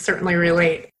 I can certainly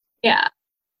relate. Yeah.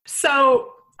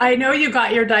 So I know you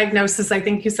got your diagnosis, I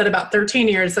think you said about 13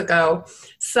 years ago.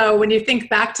 So when you think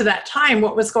back to that time,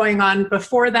 what was going on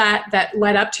before that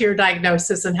led up to your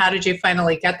diagnosis, and how did you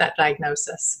finally get that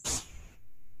diagnosis?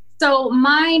 So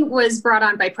mine was brought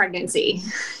on by pregnancy.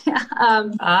 Yeah.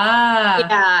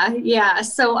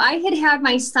 So I had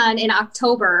my son in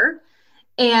October,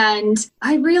 and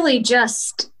I really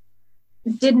just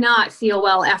did not feel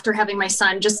well after having my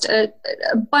son. Just a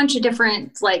bunch of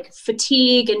different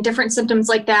fatigue and different symptoms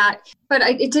like that. But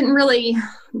it didn't really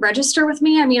register with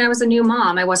me. I mean, I was a new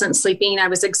mom. I wasn't sleeping. I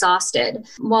was exhausted.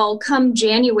 Well, come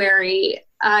January,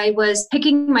 I was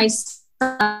picking my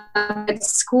son at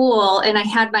school, and I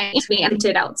had my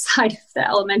emptied outside of the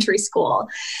elementary school.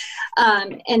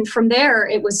 And from there,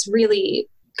 it was really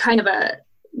kind of a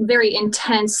very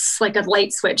intense, like a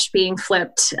light switch being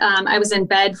flipped. I was in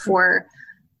bed for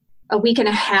a week and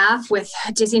a half with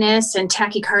dizziness and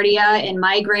tachycardia and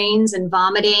migraines and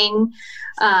vomiting.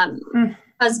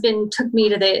 Husband took me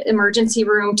to the emergency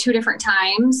room 2 different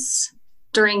times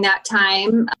during that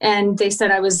time, and they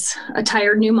said I was a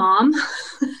tired new mom.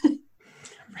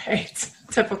 Right.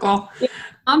 Typical.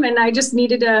 And I just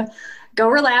needed to go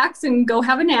relax and go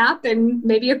have a nap and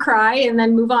maybe a cry and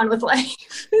then move on with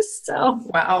life. So,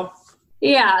 wow.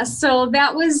 Yeah. So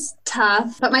that was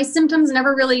tough, but my symptoms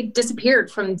never really disappeared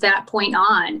from that point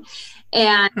on.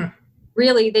 And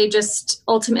really, they just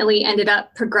ultimately ended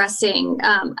up progressing.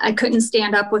 I couldn't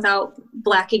stand up without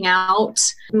blacking out.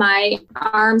 My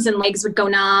arms and legs would go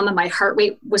numb. My heart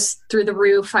rate was through the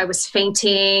roof. I was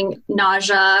fainting,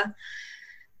 nausea.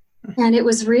 And it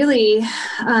was really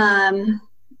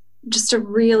just a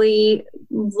really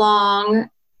long,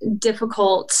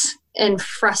 difficult, and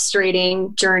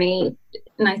frustrating journey.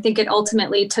 And I think it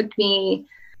ultimately took me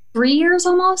 3 years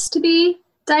almost to be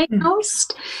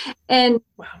diagnosed. And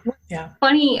what's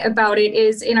funny about it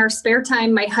is, in our spare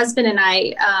time, my husband and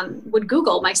I would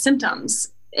Google my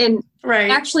symptoms. And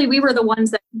actually, we were the ones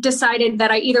that decided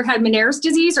that I either had Meniere's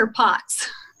disease or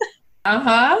POTS.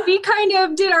 We kind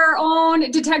of did our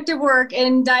own detective work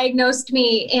and diagnosed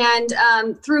me. And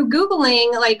through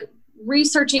Googling,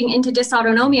 researching into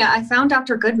dysautonomia, I found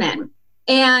Dr. Goodman.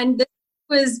 And this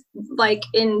was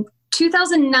in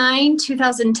 2009,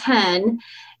 2010.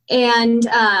 And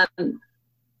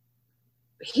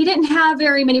he didn't have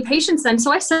very many patients then.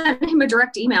 So I sent him a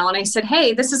direct email and I said,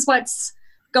 hey, this is what's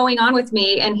going on with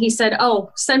me. And he said,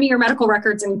 oh, send me your medical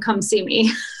records and come see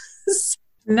me.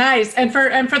 Nice. And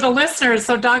for the listeners,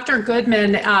 so Dr.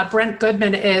 Goodman, Brent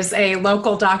Goodman, is a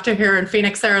local doctor here in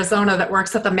Phoenix, Arizona that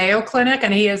works at the Mayo Clinic.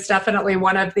 And he is definitely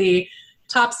one of the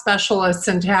top specialists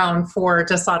in town for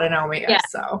dysautonomia. Yeah.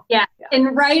 So yeah.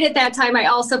 And right at that time, I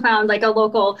also found like a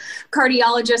local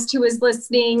cardiologist who was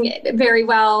listening very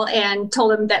well and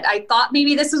told him that I thought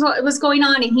maybe this is what was going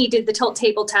on. And he did the tilt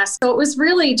table test. So it was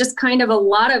really just kind of a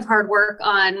lot of hard work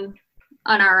on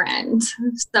our end.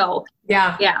 So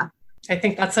yeah. I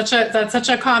think that's such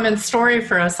a common story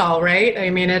for us all, right? I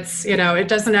mean, it's, it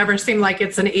doesn't ever seem like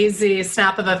it's an easy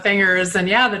snap of the fingers and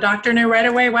the doctor knew right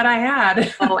away what I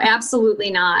had. Oh,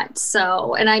 absolutely not.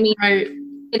 So, and I mean, right.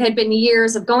 It had been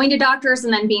years of going to doctors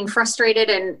and then being frustrated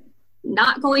and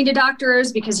not going to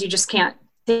doctors because you just can't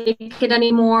take it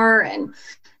anymore. And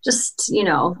just,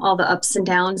 all the ups and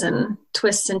downs and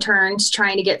twists and turns,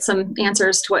 trying to get some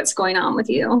answers to what's going on with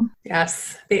you.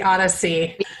 Yes, the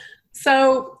odyssey.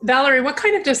 So, Valerie, what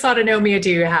kind of dysautonomia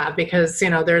do you have? Because,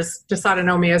 there's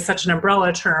dysautonomia is such an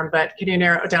umbrella term, but can you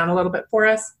narrow it down a little bit for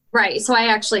us? Right. So I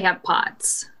actually have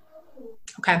POTS.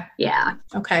 Okay. Yeah.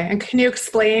 Okay. And can you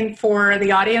explain for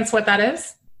the audience what that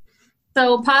is?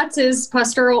 So POTS is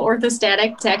postural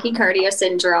orthostatic tachycardia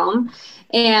syndrome.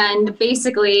 And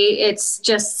basically it's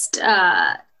just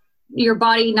your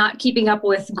body not keeping up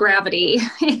with gravity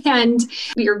and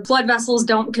your blood vessels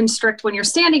don't constrict when you're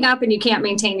standing up and you can't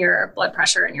maintain your blood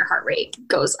pressure and your heart rate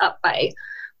goes up by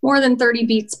more than 30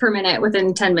 beats per minute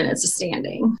within 10 minutes of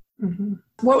standing. Mm-hmm.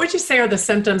 What would you say are the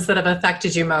symptoms that have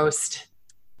affected you most?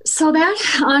 So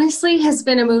that honestly has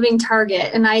been a moving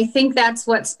target. And I think that's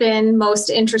what's been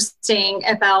most interesting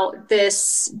about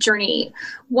this journey.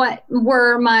 What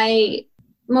were my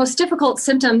most difficult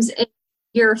symptoms in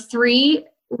year 3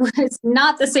 was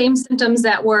not the same symptoms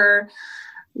that were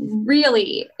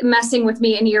really messing with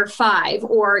me in year 5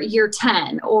 or year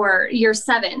 10 or year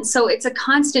 7. So it's a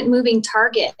constant moving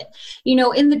target.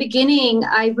 In the beginning,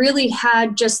 I really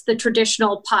had just the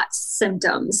traditional POTS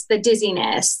symptoms, the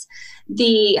dizziness,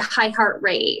 the high heart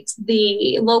rate,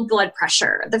 the low blood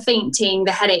pressure, the fainting,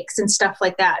 the headaches and stuff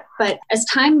like that. But as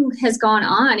time has gone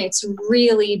on, it's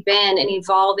really been an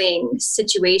evolving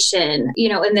situation.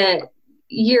 In the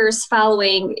years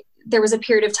following, there was a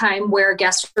period of time where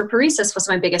gastroparesis was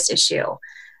my biggest issue.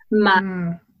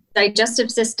 My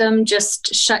digestive system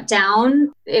just shut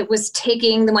down. It was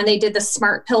taking, when they did the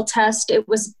smart pill test, it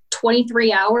was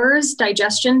 23 hours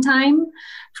digestion time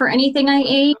for anything I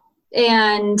ate.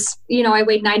 And, I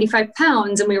weighed 95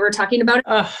 pounds and we were talking about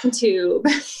a tube.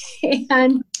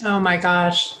 And oh my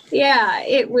gosh. Yeah,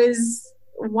 it was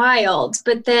wild.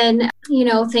 But then,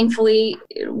 thankfully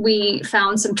we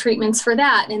found some treatments for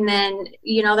that. And then,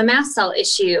 the mast cell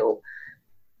issue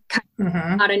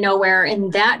out of nowhere.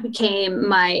 And that became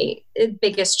my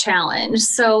biggest challenge.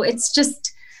 So it's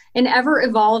just an ever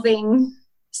evolving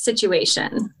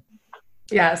situation.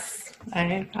 Yes.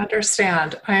 I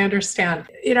understand.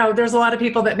 There's a lot of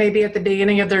people that may be at the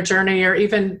beginning of their journey or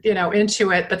even,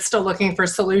 into it, but still looking for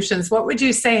solutions. What would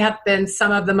you say have been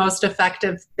some of the most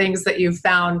effective things that you've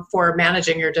found for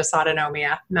managing your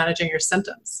dysautonomia, managing your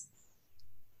symptoms?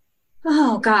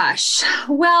 Oh, gosh.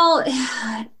 Well,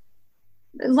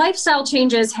 lifestyle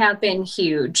changes have been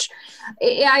huge.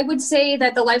 I would say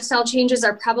that the lifestyle changes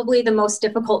are probably the most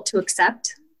difficult to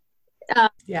accept.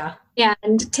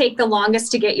 And take the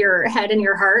longest to get your head and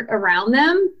your heart around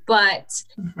them. But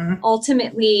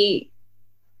ultimately,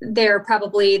 they're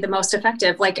probably the most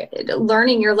effective, like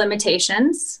learning your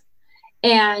limitations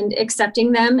and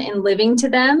accepting them and living to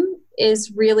them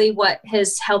is really what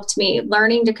has helped me.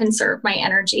 Learning to conserve my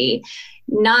energy,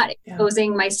 not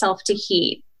exposing myself to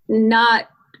heat, not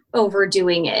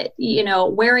overdoing it,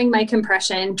 wearing my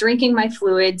compression, drinking my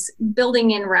fluids,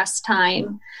 building in rest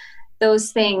time.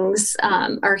 Those things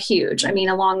are huge. I mean,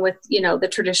 along with, the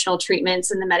traditional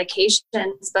treatments and the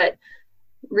medications, but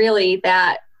really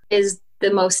that is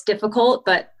the most difficult,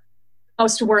 but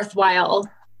most worthwhile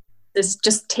is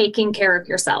just taking care of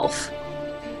yourself.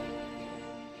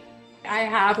 I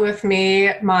have with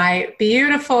me my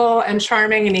beautiful and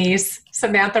charming niece,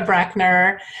 Samantha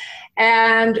Breckner,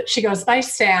 and she goes by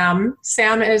Sam.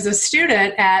 Sam is a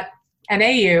student at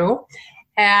NAU.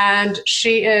 And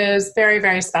she is very,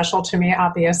 very special to me,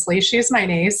 obviously. She's my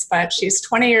niece, but she's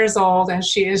 20 years old and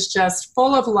she is just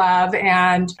full of love.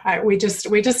 And we just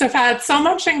have had so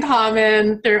much in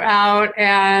common throughout.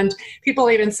 And people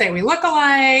even say we look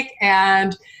alike.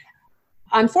 And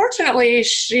unfortunately,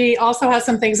 she also has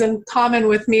some things in common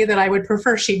with me that I would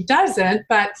prefer she doesn't.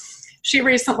 But she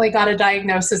recently got a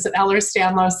diagnosis of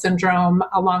Ehlers-Danlos syndrome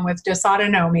along with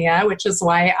dysautonomia, which is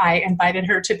why I invited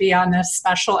her to be on this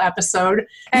special episode.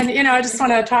 And, I just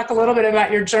want to talk a little bit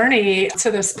about your journey to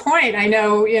this point. I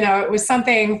know, it was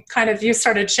something kind of you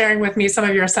started sharing with me some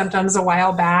of your symptoms a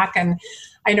while back. And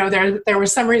I know there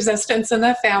was some resistance in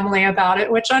the family about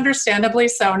it, which understandably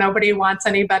so. Nobody wants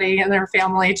anybody in their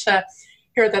family to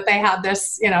hear that they had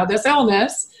this, this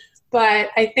illness. But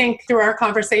I think through our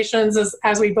conversations,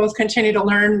 as we both continue to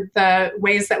learn the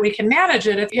ways that we can manage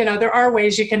it, there are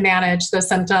ways you can manage the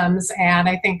symptoms. And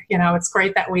I think, it's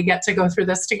great that we get to go through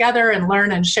this together and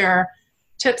learn and share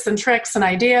tips and tricks and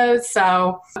ideas.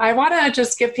 So I want to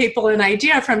just give people an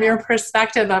idea from your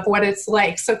perspective of what it's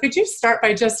like. So could you start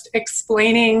by just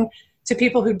explaining to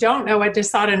people who don't know what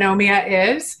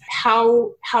dysautonomia is,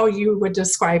 how you would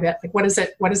describe it? Like, what is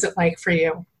it like for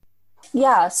you?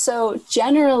 Yeah, so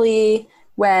generally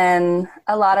when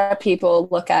a lot of people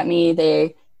look at me,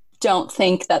 they don't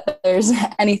think that there's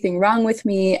anything wrong with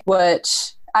me,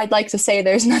 which I'd like to say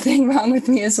there's nothing wrong with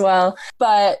me as well.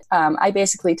 But I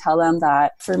basically tell them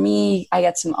that for me, I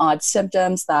get some odd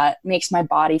symptoms that makes my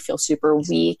body feel super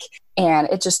weak, and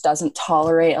it just doesn't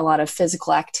tolerate a lot of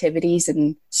physical activities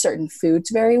and certain foods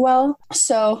very well.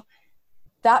 So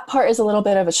that part is a little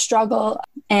bit of a struggle.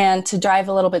 And to dive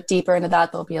a little bit deeper into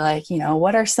that, they'll be like,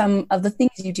 what are some of the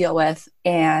things you deal with?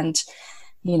 And,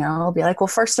 I'll be like, well,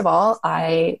 first of all,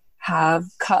 I have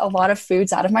cut a lot of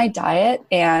foods out of my diet,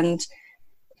 and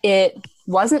it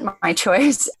wasn't my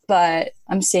choice, but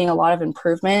I'm seeing a lot of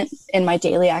improvement in my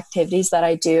daily activities that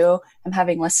I do. I'm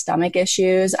having less stomach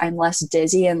issues. I'm less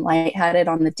dizzy and lightheaded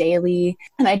on the daily.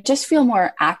 And I just feel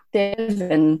more active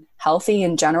and healthy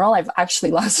in general. I've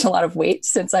actually lost a lot of weight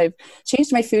since I've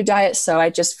changed my food diet. So I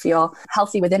just feel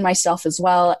healthy within myself as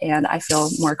well. And I feel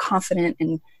more confident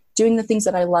in doing the things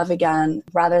that I love again,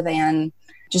 rather than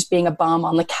just being a bum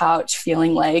on the couch,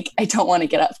 feeling like I don't want to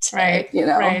get up today,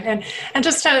 Right. And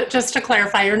just to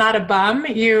clarify, you're not a bum.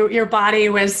 Your body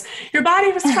was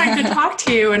trying to talk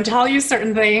to you and tell you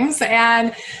certain things.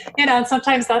 And, and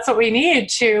sometimes that's what we need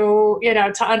to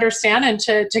understand and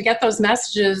to get those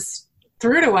messages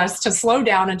through to us, to slow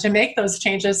down and to make those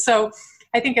changes. So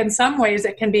I think in some ways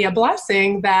it can be a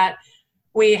blessing that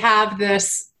we have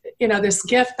this, this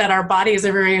gift that our bodies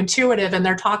are very intuitive and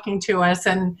they're talking to us,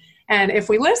 and if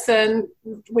we listen,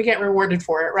 we get rewarded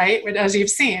for it, right? As you've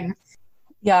seen.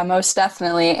 Yeah, most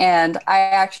definitely. And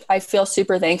I feel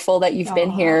super thankful that you've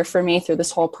been here for me through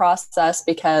this whole process,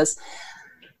 because,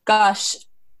 gosh,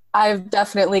 I've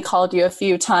definitely called you a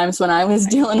few times when I was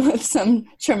dealing with some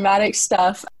traumatic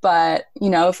stuff. But,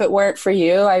 if it weren't for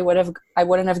you, I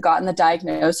wouldn't have gotten the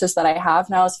diagnosis that I have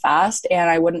now as fast, and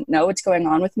I wouldn't know what's going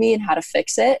on with me and how to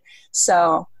fix it.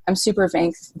 So I'm super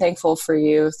thankful for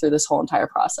you through this whole entire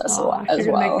process as well. You're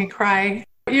going to make me cry.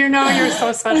 You're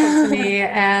so special to me.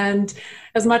 And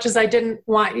as much as I didn't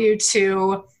want you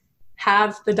to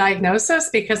have the diagnosis,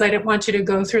 because I didn't want you to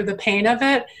go through the pain of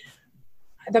it,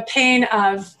 the pain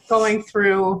of going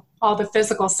through all the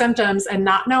physical symptoms and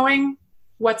not knowing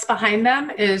what's behind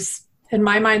them is, in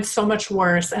my mind, so much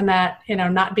worse. And that,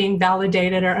 not being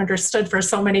validated or understood for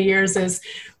so many years is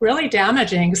really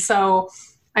damaging. So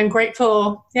I'm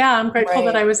grateful. Yeah, I'm grateful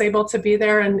that I was able to be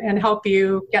there and help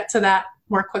you get to that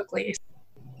more quickly.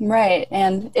 Right.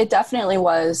 And it definitely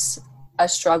was a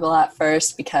struggle at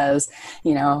first, because,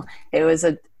 it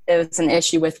was an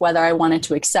issue with whether I wanted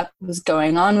to accept what was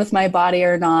going on with my body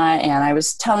or not. And I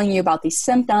was telling you about these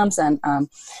symptoms, and it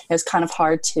was kind of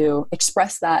hard to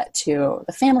express that to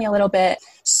the family a little bit.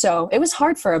 So it was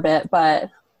hard for a bit, but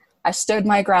I stood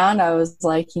my ground. I was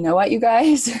like, you know what, you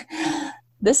guys,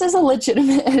 this is a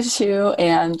legitimate issue,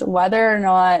 and whether or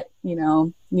not, you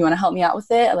want to help me out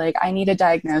with it, like, I need a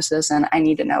diagnosis and I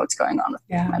need to know what's going on with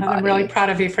my body. I'm really proud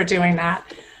of you for doing that.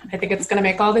 I think it's going to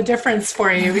make all the difference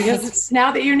for you, because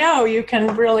now that you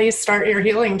can really start your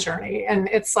healing journey. And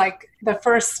it's like the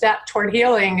first step toward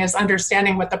healing is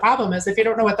understanding what the problem is. If you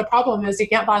don't know what the problem is, you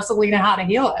can't possibly know how to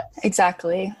heal it.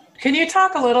 Exactly. Can you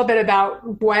talk a little bit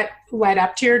about what led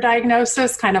up to your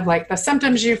diagnosis, kind of like the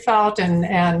symptoms you felt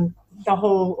and the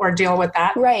whole ordeal with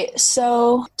that? Right.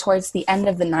 So towards the end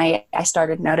of the night, I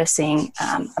started noticing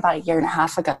about a year and a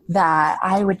half ago that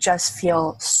I would just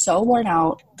feel so worn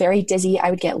out, very dizzy.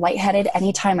 I would get lightheaded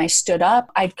anytime I stood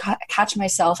up. I'd catch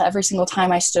myself every single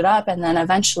time I stood up. And then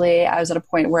eventually I was at a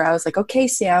point where I was like, okay,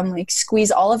 Sam, like,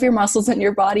 squeeze all of your muscles in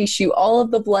your body, shoot all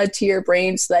of the blood to your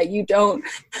brain so that you don't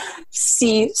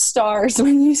see stars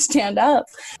when you stand up.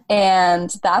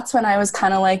 And that's when I was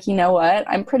kind of like, you know what,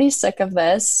 I'm pretty sick of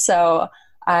this. So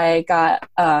I got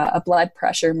a blood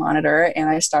pressure monitor, and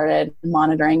I started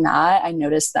monitoring that. I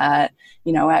noticed that,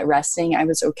 at resting, I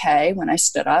was okay. When I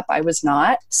stood up, I was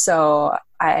not. So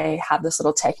I have this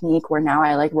little technique where now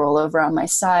I roll over on my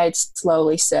side,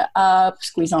 slowly sit up,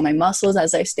 squeeze all my muscles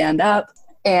as I stand up.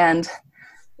 And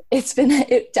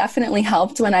it definitely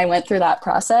helped when I went through that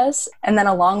process. And then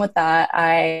along with that,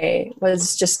 I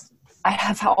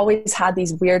have always had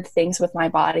these weird things with my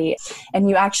body. And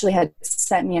you actually had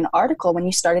sent me an article when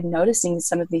you started noticing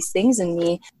some of these things in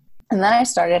me. And then I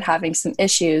started having some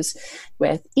issues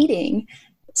with eating.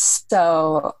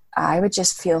 So I would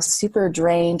just feel super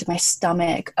drained. My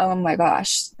stomach, oh my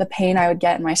gosh, the pain I would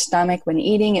get in my stomach when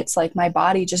eating, it's like my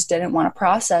body just didn't want to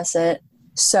process it.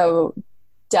 So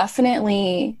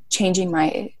definitely changing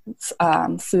my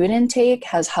food intake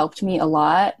has helped me a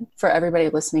lot. For everybody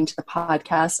listening to the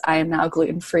podcast, I am now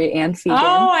gluten-free and vegan.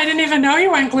 Oh, I didn't even know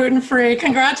you went gluten-free.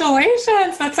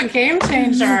 Congratulations. That's a game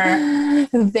changer.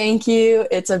 Thank you.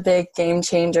 It's a big game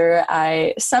changer.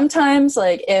 I sometimes,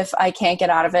 like, if I can't get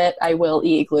out of it, I will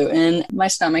eat gluten. My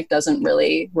stomach doesn't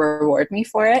really reward me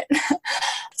for it.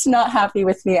 It's not happy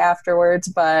with me afterwards,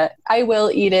 but I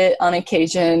will eat it on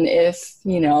occasion if,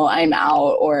 I'm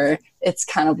out or it's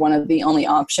kind of one of the only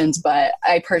options, but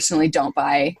I personally don't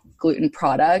buy gluten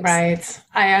products. Right.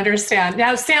 I understand.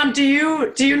 Now, Sam, do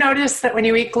you notice that when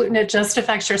you eat gluten, it just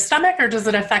affects your stomach, or does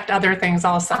it affect other things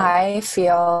also? I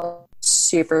feel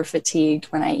super fatigued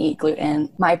when I eat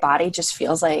gluten. My body just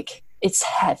feels like it's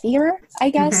heavier,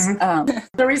 I guess. Mm-hmm.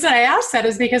 The reason I ask that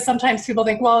is because sometimes people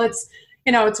think, well, it's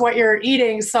what you're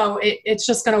eating, so it's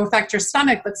just going to affect your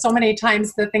stomach. But so many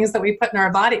times the things that we put in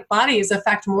our bodies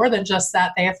affect more than just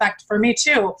that. They affect, for me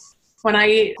too. When I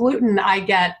eat gluten, I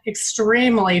get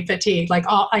extremely fatigued. Like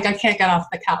I can't get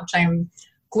off the couch. I'm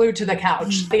glued to the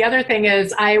couch. The other thing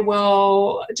is I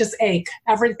will just ache.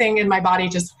 Everything in my body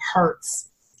just hurts.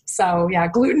 So yeah,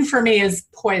 gluten for me is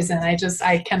poison.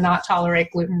 I cannot tolerate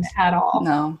gluten at all.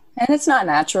 No, and it's not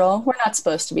natural. We're not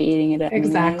supposed to be eating it anyways.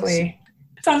 Exactly.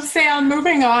 So Sam,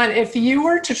 moving on, if you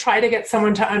were to try to get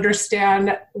someone to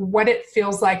understand what it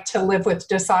feels like to live with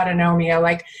dysautonomia,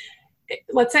 like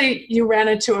let's say you ran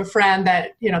into a friend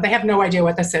that, they have no idea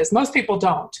what this is. Most people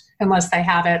don't unless they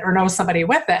have it or know somebody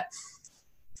with it.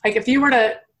 Like if you were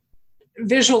to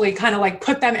visually kind of like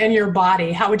put them in your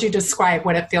body, how would you describe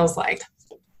what it feels like?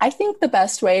 I think the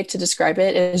best way to describe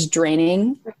it is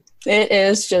draining. It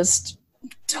is just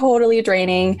totally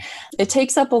draining. It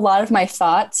takes up a lot of my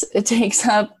thoughts. It takes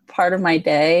up part of my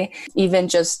day. Even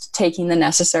just taking the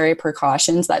necessary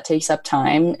precautions, that takes up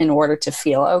time in order to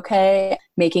feel okay.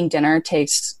 Making dinner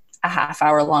takes a half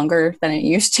hour longer than it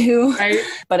used to, right?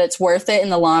 But it's worth it in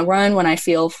the long run when I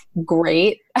feel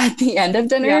great at the end of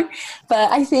dinner. Yeah.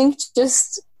 But I think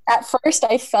just at first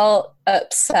I felt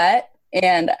upset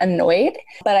and annoyed,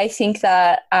 but I think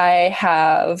that I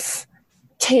have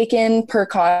taken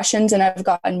precautions and I've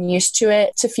gotten used to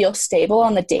it to feel stable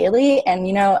on the daily.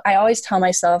 And, I always tell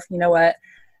myself, you know what,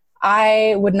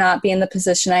 I would not be in the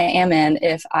position I am in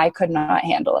if I could not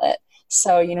handle it.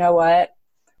 So, you know what,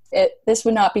 this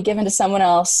would not be given to someone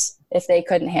else if they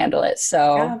couldn't handle it.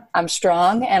 So yeah. I'm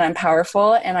strong and I'm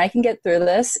powerful and I can get through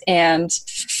this. And,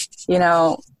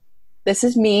 this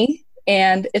is me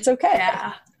and it's okay.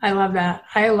 Yeah. I love that.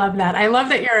 I love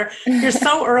that you're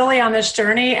so early on this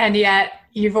journey and yet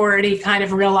you've already kind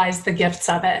of realized the gifts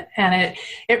of it. And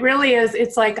it really is.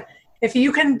 It's like, if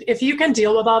you can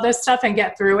deal with all this stuff and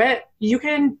get through it,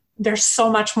 there's so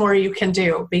much more you can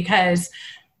do because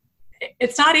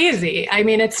it's not easy. I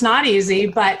mean, it's not easy,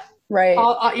 but right.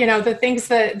 The things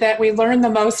that we learn the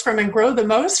most from and grow the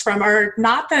most from are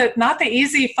not the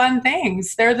easy, fun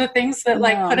things. They're the things that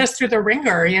put us through the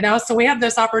ringer, so we have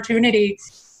this opportunity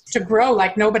to grow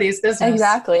like nobody's business.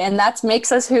 Exactly. And that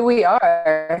makes us who we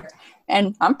are.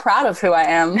 And I'm proud of who I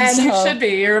am. And you should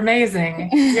be. You're amazing.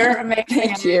 You're amazing.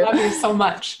 Thank you. I love you so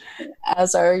much.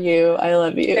 As are you. I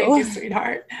love you. Thank you,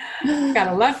 sweetheart. Got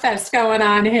a love fest going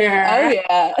on here. Oh,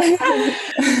 yeah.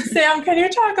 Sam, can you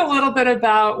talk a little bit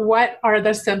about what are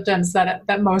the symptoms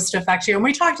that most affect you? And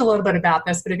we talked a little bit about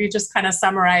this, but if you just kind of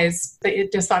summarize the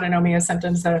dysautonomia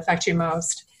symptoms that affect you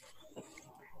most.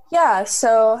 Yeah,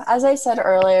 so as I said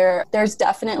earlier, there's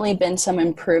definitely been some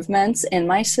improvements in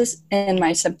my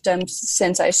symptoms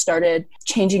since I started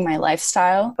changing my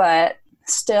lifestyle, but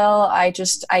still I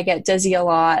get dizzy a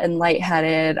lot and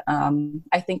lightheaded.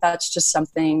 I think that's just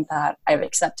something that I've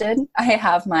accepted. I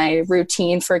have my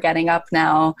routine for getting up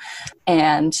now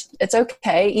and it's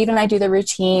okay. Even I do the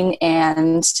routine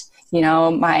and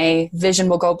my vision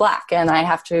will go black and I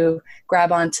have to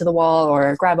grab onto the wall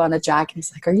or grab on a jack. And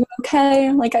he's like, are you okay?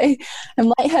 I'm like, I'm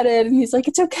lightheaded. And he's like,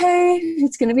 it's okay.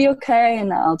 It's going to be okay.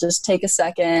 And I'll just take a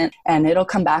second and it'll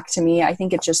come back to me. I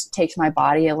think it just takes my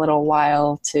body a little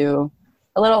longer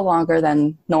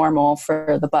than normal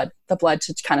for the blood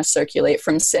to kind of circulate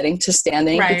from sitting to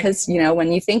standing. Right. Because,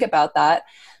 when you think about that,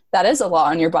 that is a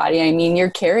lot on your body. I mean,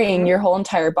 you're carrying your whole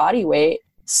entire body weight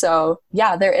So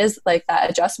yeah, there is like that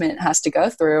adjustment has to go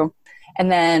through.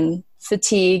 And then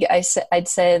fatigue, I'd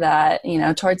say that, you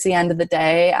know, towards the end of the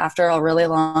day, after a really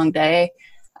long day,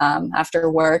 after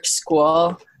work,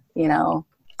 school, you know,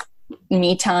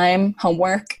 me time,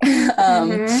 homework,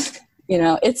 you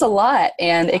know, it's a lot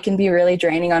and it can be really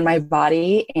draining on my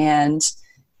body. And,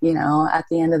 you know, at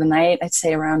the end of the night, I'd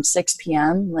say around 6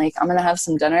 p.m., like I'm going to have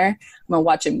some dinner. I'm going to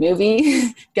watch a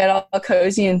movie, get all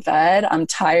cozy in bed. I'm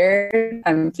tired.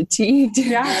 I'm fatigued.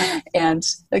 Yeah. And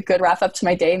a good wrap up to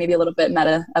my day, maybe a little bit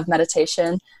of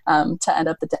meditation to end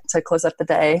up to close up the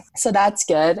day. So that's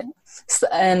good.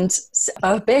 And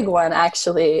a big one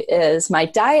actually is my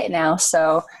diet now.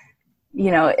 So, you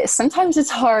know, sometimes it's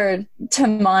hard to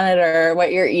monitor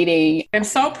what you're eating. I'm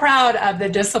so proud of the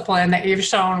discipline that you've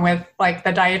shown with like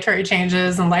the dietary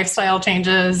changes and lifestyle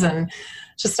changes, and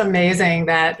just amazing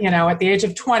that, you know, at the age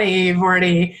of 20,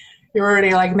 you're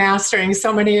already like mastering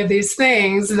so many of these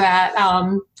things that,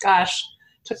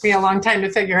 took me a long time to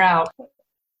figure out.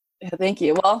 Yeah, thank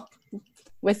you. Well,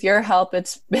 with your help,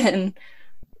 it's been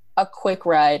a quick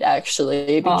ride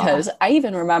actually, because I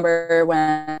even remember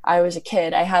when I was a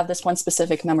kid, I have this one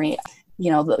specific memory, you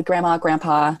know, the grandma,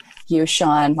 grandpa, you,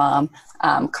 Sean, mom,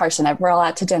 Carson, we're all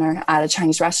out to dinner at a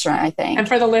Chinese restaurant, I think. And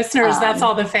for the listeners, that's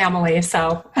all the family.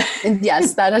 So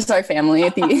yes, that is our family,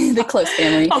 the close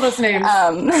family. All those names.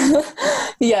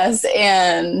 Yes.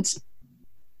 And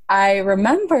I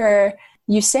remember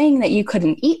you saying that you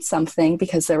couldn't eat something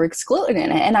because there was gluten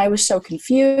in it. And I was so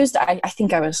confused. I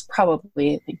think I was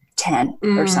probably like 10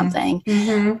 or something.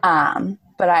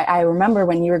 But I remember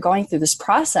when you were going through this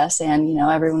process and, you know,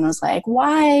 everyone was like,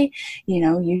 why, you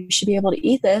know, you should be able to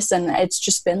eat this. And it's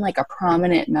just been like a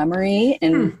prominent memory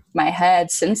in my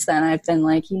head since then. I've been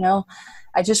like, you know,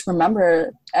 I just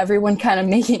remember everyone kind of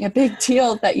making a big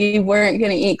deal that you weren't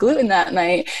going to eat gluten that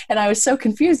night. And I was so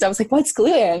confused. I was like, what's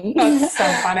gluten? That's so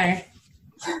funny.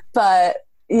 But,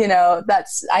 you know,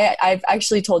 I've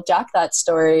actually told Jack that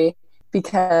story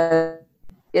because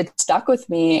it stuck with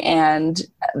me, and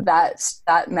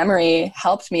that memory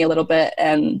helped me a little bit.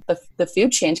 And the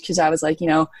food change, because I was like, you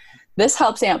know, this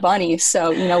helps Aunt Bunny, so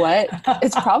you know what?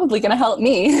 It's probably going to help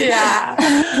me.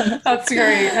 Yeah, that's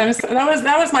great.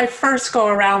 That was my first go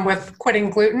around with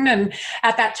quitting gluten. And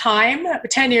at that time,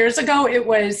 10 years ago, it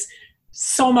was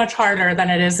so much harder than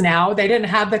it is now. They didn't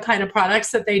have the kind of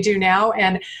products that they do now.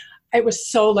 And it was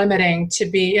so limiting to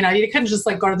be, you know, you couldn't just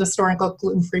like go to the store and go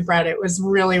gluten-free bread. It was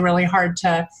really, really hard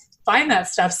to find that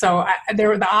stuff. So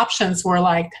the options were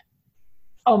like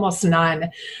almost none.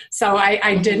 So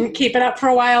I didn't keep it up for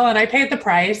a while, and I paid the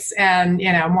price. And,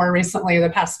 you know, more recently, the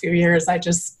past few years, I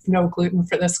just no gluten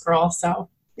for this girl. So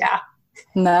yeah.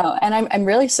 No, and I'm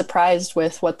really surprised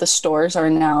with what the stores are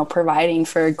now providing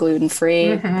for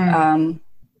gluten-free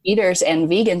eaters and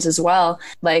vegans as well.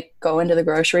 Like, go into the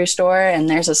grocery store and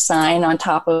there's a sign on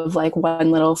top of like one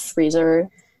little freezer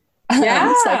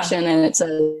section, and it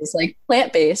says like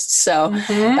plant-based. So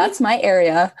that's my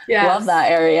area. Yes. Love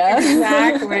that area.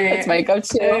 Exactly. It's my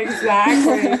go-to.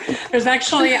 Exactly. There's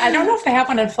actually, I don't know if they have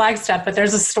one in Flagstaff, but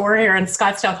there's a store here in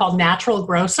Scottsdale called Natural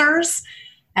Grocers.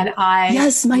 And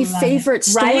yes, my favorite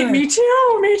store. Right? Me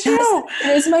too.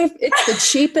 Yes, it's the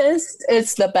cheapest.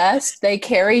 It's the best. They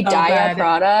carry Daya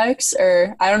products,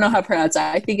 or I don't know how to pronounce it.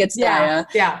 I think it's Daya.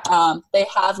 Yeah. They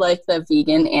have like the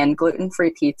vegan and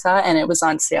gluten-free pizza, and it was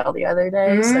on sale the other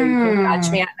day. So you can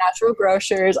catch me at Natural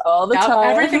Grocers all the time.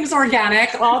 Everything's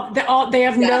organic. They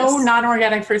have no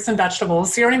non-organic fruits and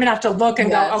vegetables. So you don't even have to look and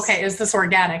go, okay, is this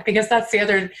organic? Because that's the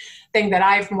other thing that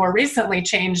I've more recently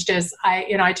changed is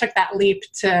I took that leap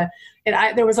to,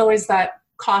 there was always that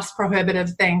cost prohibitive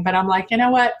thing, but I'm like, you know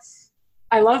what?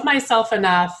 I love myself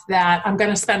enough that I'm going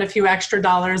to spend a few extra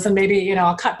dollars, and maybe, you know,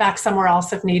 I'll cut back somewhere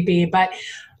else if need be. But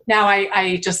now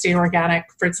I just eat organic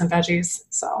fruits and veggies.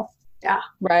 So yeah.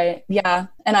 Right. Yeah.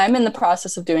 And I'm in the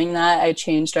process of doing that. I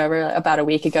changed over about a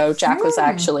week ago. Jack was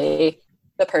actually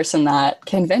the person that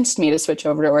convinced me to switch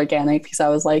over to organic, because I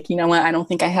was like, you know what, I don't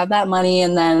think I have that money.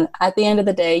 And then at the end of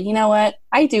the day, you know what,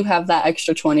 I do have that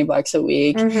extra $20 a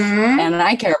week, and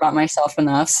I care about myself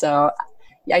enough. So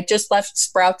I just left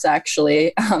Sprouts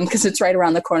actually, because it's right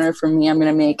around the corner from me. I'm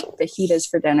going to make fajitas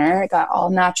for dinner. I got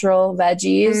all natural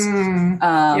veggies,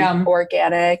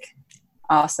 organic.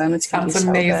 Awesome. It's going to be so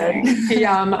amazing.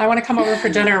 Yum. I want to come over for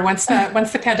dinner once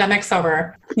the pandemic's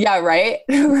over. Yeah, right.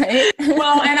 Right.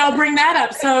 Well, and I'll bring that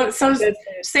up. So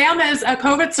Sam is a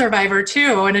COVID survivor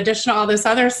too. In addition to all this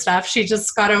other stuff, she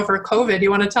just got over COVID. You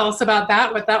want to tell us about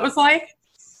that? What that was like?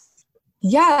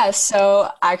 Yeah,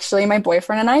 so actually my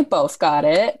boyfriend and I both got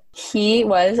it. He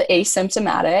was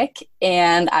asymptomatic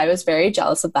and I was very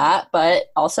jealous of that, but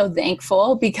also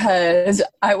thankful because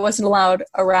I wasn't allowed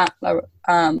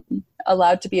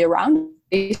to be around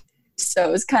me. So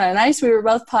it was kind of nice. We were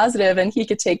both positive and he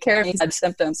could take care of me. He had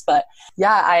symptoms, but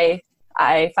yeah,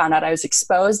 I found out I was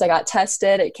exposed. I got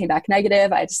tested. It came back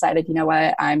negative. I decided, you know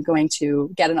what, I'm going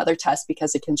to get another test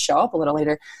because it can show up a little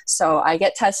later. So I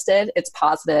get tested. It's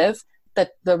positive.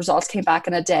 The results came back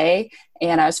in a day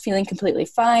and I was feeling completely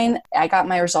fine. I got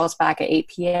my results back at 8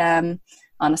 p.m.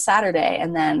 on a Saturday.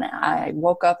 And then I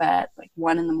woke up at like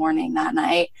 1 a.m. that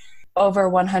night, over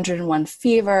 101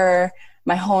 fever,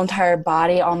 my whole entire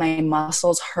body, all my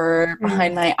muscles hurt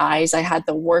behind my eyes. I had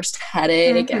the worst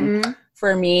headache. And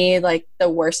for me, like the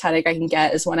worst headache I can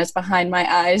get is when it's behind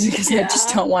my eyes because I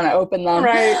just don't want to open them.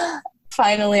 Right.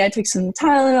 Finally, I took some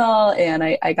Tylenol and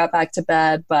I got back to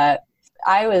bed, but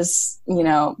I was,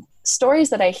 stories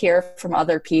that I hear from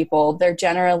other people,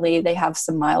 they have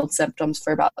some mild symptoms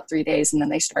for about 3 days and then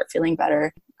they start feeling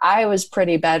better. I was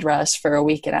pretty bed rest for a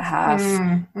week and a half.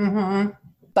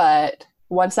 But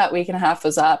once that week and a half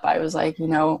was up, I was like,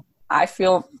 I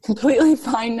feel completely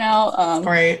fine now.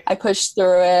 Right. I pushed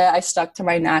through it. I stuck to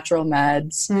my natural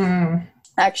meds.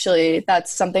 Actually,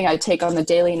 that's something I take on the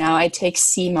daily now. I take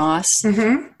sea moss.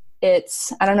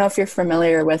 I don't know if you're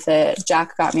familiar with it.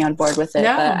 Jack got me on board with it,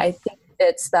 but I think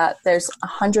it's that there's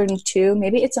 102,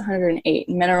 maybe it's 108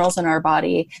 minerals in our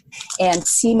body, and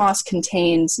sea moss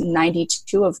contains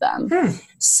 92 of them.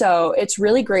 So it's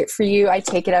really great for you. I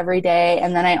take it every day.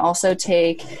 And then I also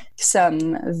take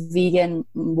some vegan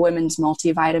women's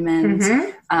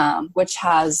multivitamins, which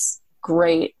has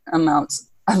great amounts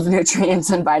of nutrients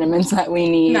and vitamins that we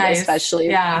need, especially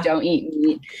if we don't eat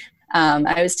meat.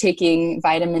 I was taking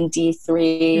vitamin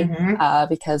D3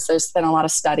 because there's been a lot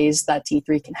of studies that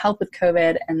D3 can help with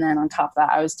COVID. And then on top of that,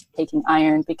 I was taking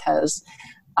iron because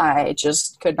I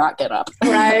just could not get up.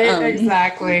 Right,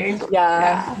 exactly.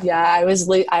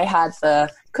 I had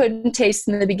couldn't taste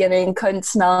in the beginning, couldn't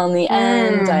smell in the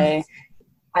end.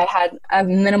 I had a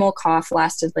minimal cough,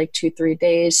 lasted like 2-3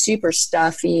 days, super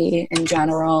stuffy in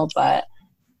general, but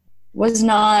was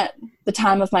not the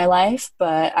time of my life,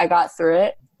 but I got through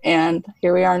it. And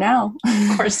here we are now.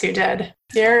 Of course you did.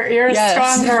 You're a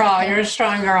strong girl. You're a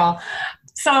strong girl.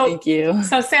 So thank you.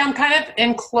 So Sam, kind of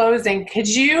in closing, could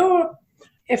you,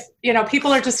 if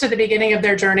people are just at the beginning of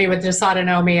their journey with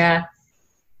dysautonomia,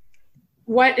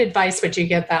 what advice would you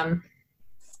give them?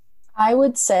 I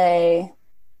would say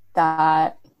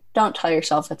that don't tell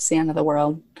yourself it's the end of the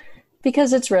world,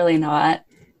 because it's really not,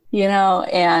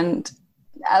 and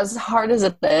as hard as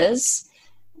it is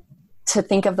to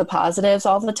think of the positives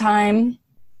all the time,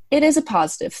 it is a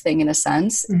positive thing in a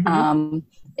sense.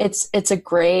 It's a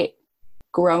great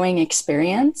growing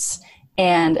experience.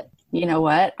 And you know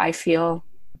what? I feel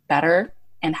better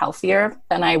and healthier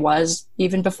than I was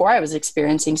even before I was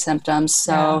experiencing symptoms.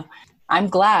 So I'm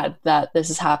glad that this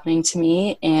is happening to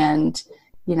me. And,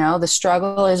 the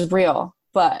struggle is real,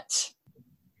 but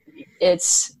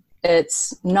it's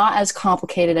not as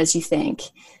complicated as you think.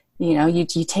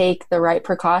 You take the right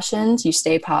precautions, you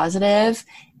stay positive.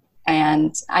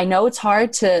 And I know it's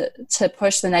hard to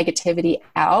push the negativity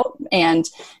out. And,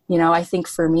 I think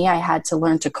for me, I had to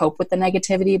learn to cope with the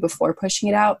negativity before pushing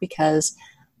it out, because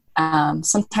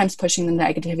sometimes pushing the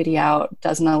negativity out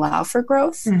doesn't allow for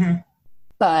growth.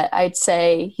 But I'd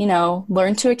say,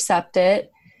 learn to accept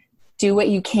it, do what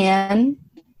you can,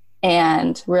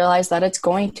 and realize that it's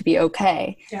going to be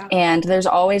okay. And there's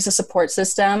always a support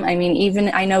system. I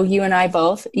mean, I know you and I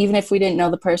both, even if we didn't know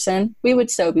the person, we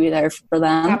would still be there for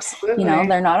them. Absolutely.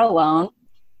 They're not alone,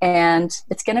 and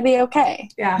it's going to be okay.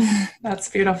 Yeah. That's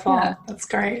beautiful. That's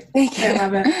great. Thank you.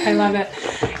 I love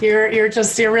it.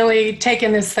 You're really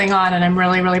taking this thing on, and I'm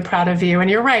really, really proud of you. And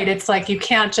you're right. It's like, you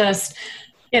can't just,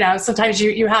 sometimes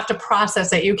you have to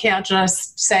process it. You can't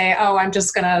just say, oh, I'm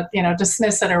just going to,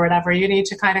 dismiss it or whatever. You need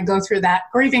to kind of go through that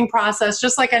grieving process,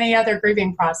 just like any other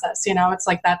grieving process. It's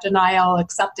like that denial,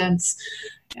 acceptance,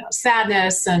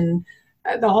 sadness, and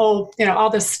the whole,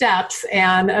 all the steps.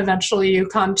 And eventually you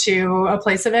come to a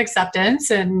place of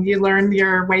acceptance and you learn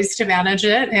your ways to manage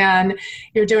it. And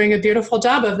you're doing a beautiful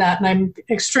job of that. And I'm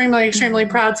extremely, extremely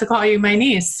proud to call you my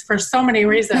niece for so many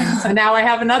reasons. And now I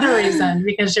have another reason,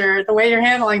 because the way you're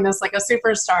handling this like a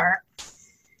superstar.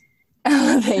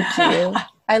 Oh, thank you.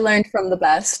 I learned from the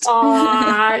best.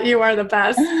 Aw, you are the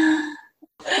best.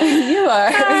 You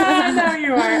are. No,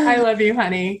 you are. I love you,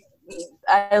 honey.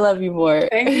 I love you more.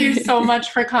 Thank you so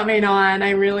much for coming on.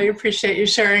 I really appreciate you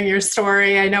sharing your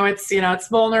story. I know it's, it's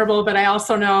vulnerable, but I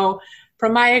also know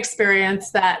from my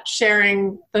experience that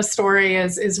sharing the story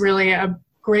is really a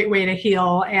great way to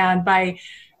heal. And by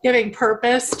giving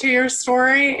purpose to your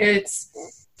story, it's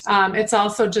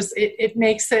also just, it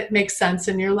makes it make sense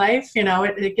in your life.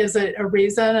 It gives it a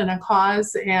reason and a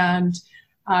cause. And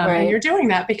you're doing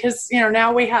that because,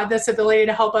 now we have this ability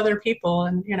to help other people.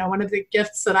 And, one of the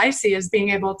gifts that I see is being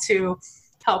able to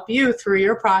help you through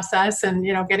your process and,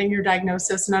 getting your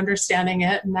diagnosis and understanding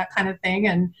it and that kind of thing.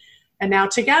 And now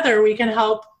together we can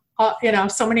help,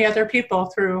 so many other people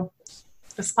through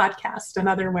this podcast and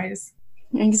other ways.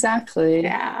 Exactly.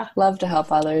 Yeah. Love to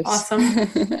help others. Awesome.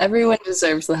 Everyone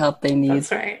deserves the help they need.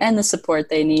 That's right. And the support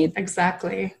they need.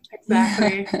 Exactly.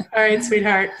 All right,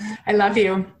 sweetheart. I love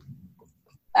you.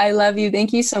 I love you.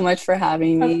 Thank you so much for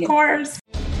having me. Of course.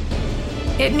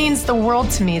 It means the world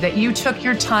to me that you took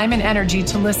your time and energy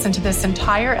to listen to this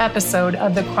entire episode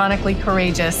of The Chronically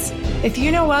Courageous. If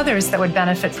you know others that would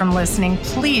benefit from listening,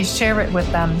 please share it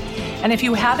with them. And if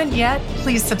you haven't yet,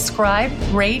 please subscribe,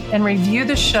 rate, and review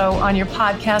the show on your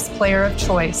podcast player of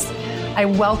choice. I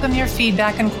welcome your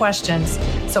feedback and questions,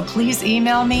 so please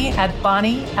email me at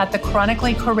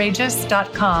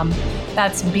bonnie@thechronicallycourageous.com.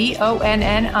 That's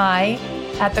BONNI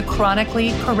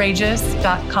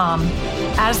 @thechronicallycourageous.com.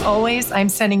 As always, I'm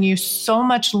sending you so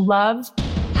much love,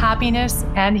 happiness,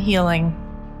 and healing.